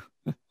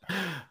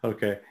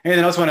 Okay.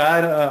 Anything else you want to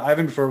add,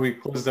 Ivan, before we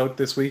close out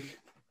this week?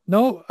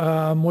 No.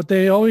 What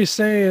they always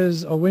say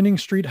is a winning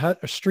streak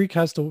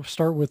has to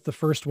start with the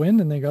first win,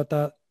 and they got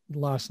that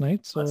last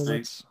night. So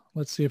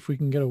let's see if we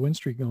can get a win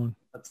streak going.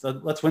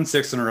 Let's win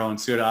 6 in a row and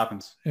see what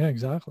happens. Yeah,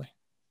 exactly.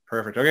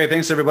 Perfect. Okay.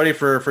 Thanks everybody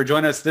for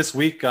joining us this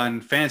week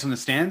on Fans from the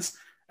Stands,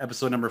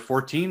 episode number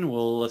 14.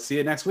 We'll see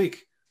you next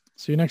week.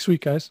 See you next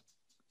week, guys.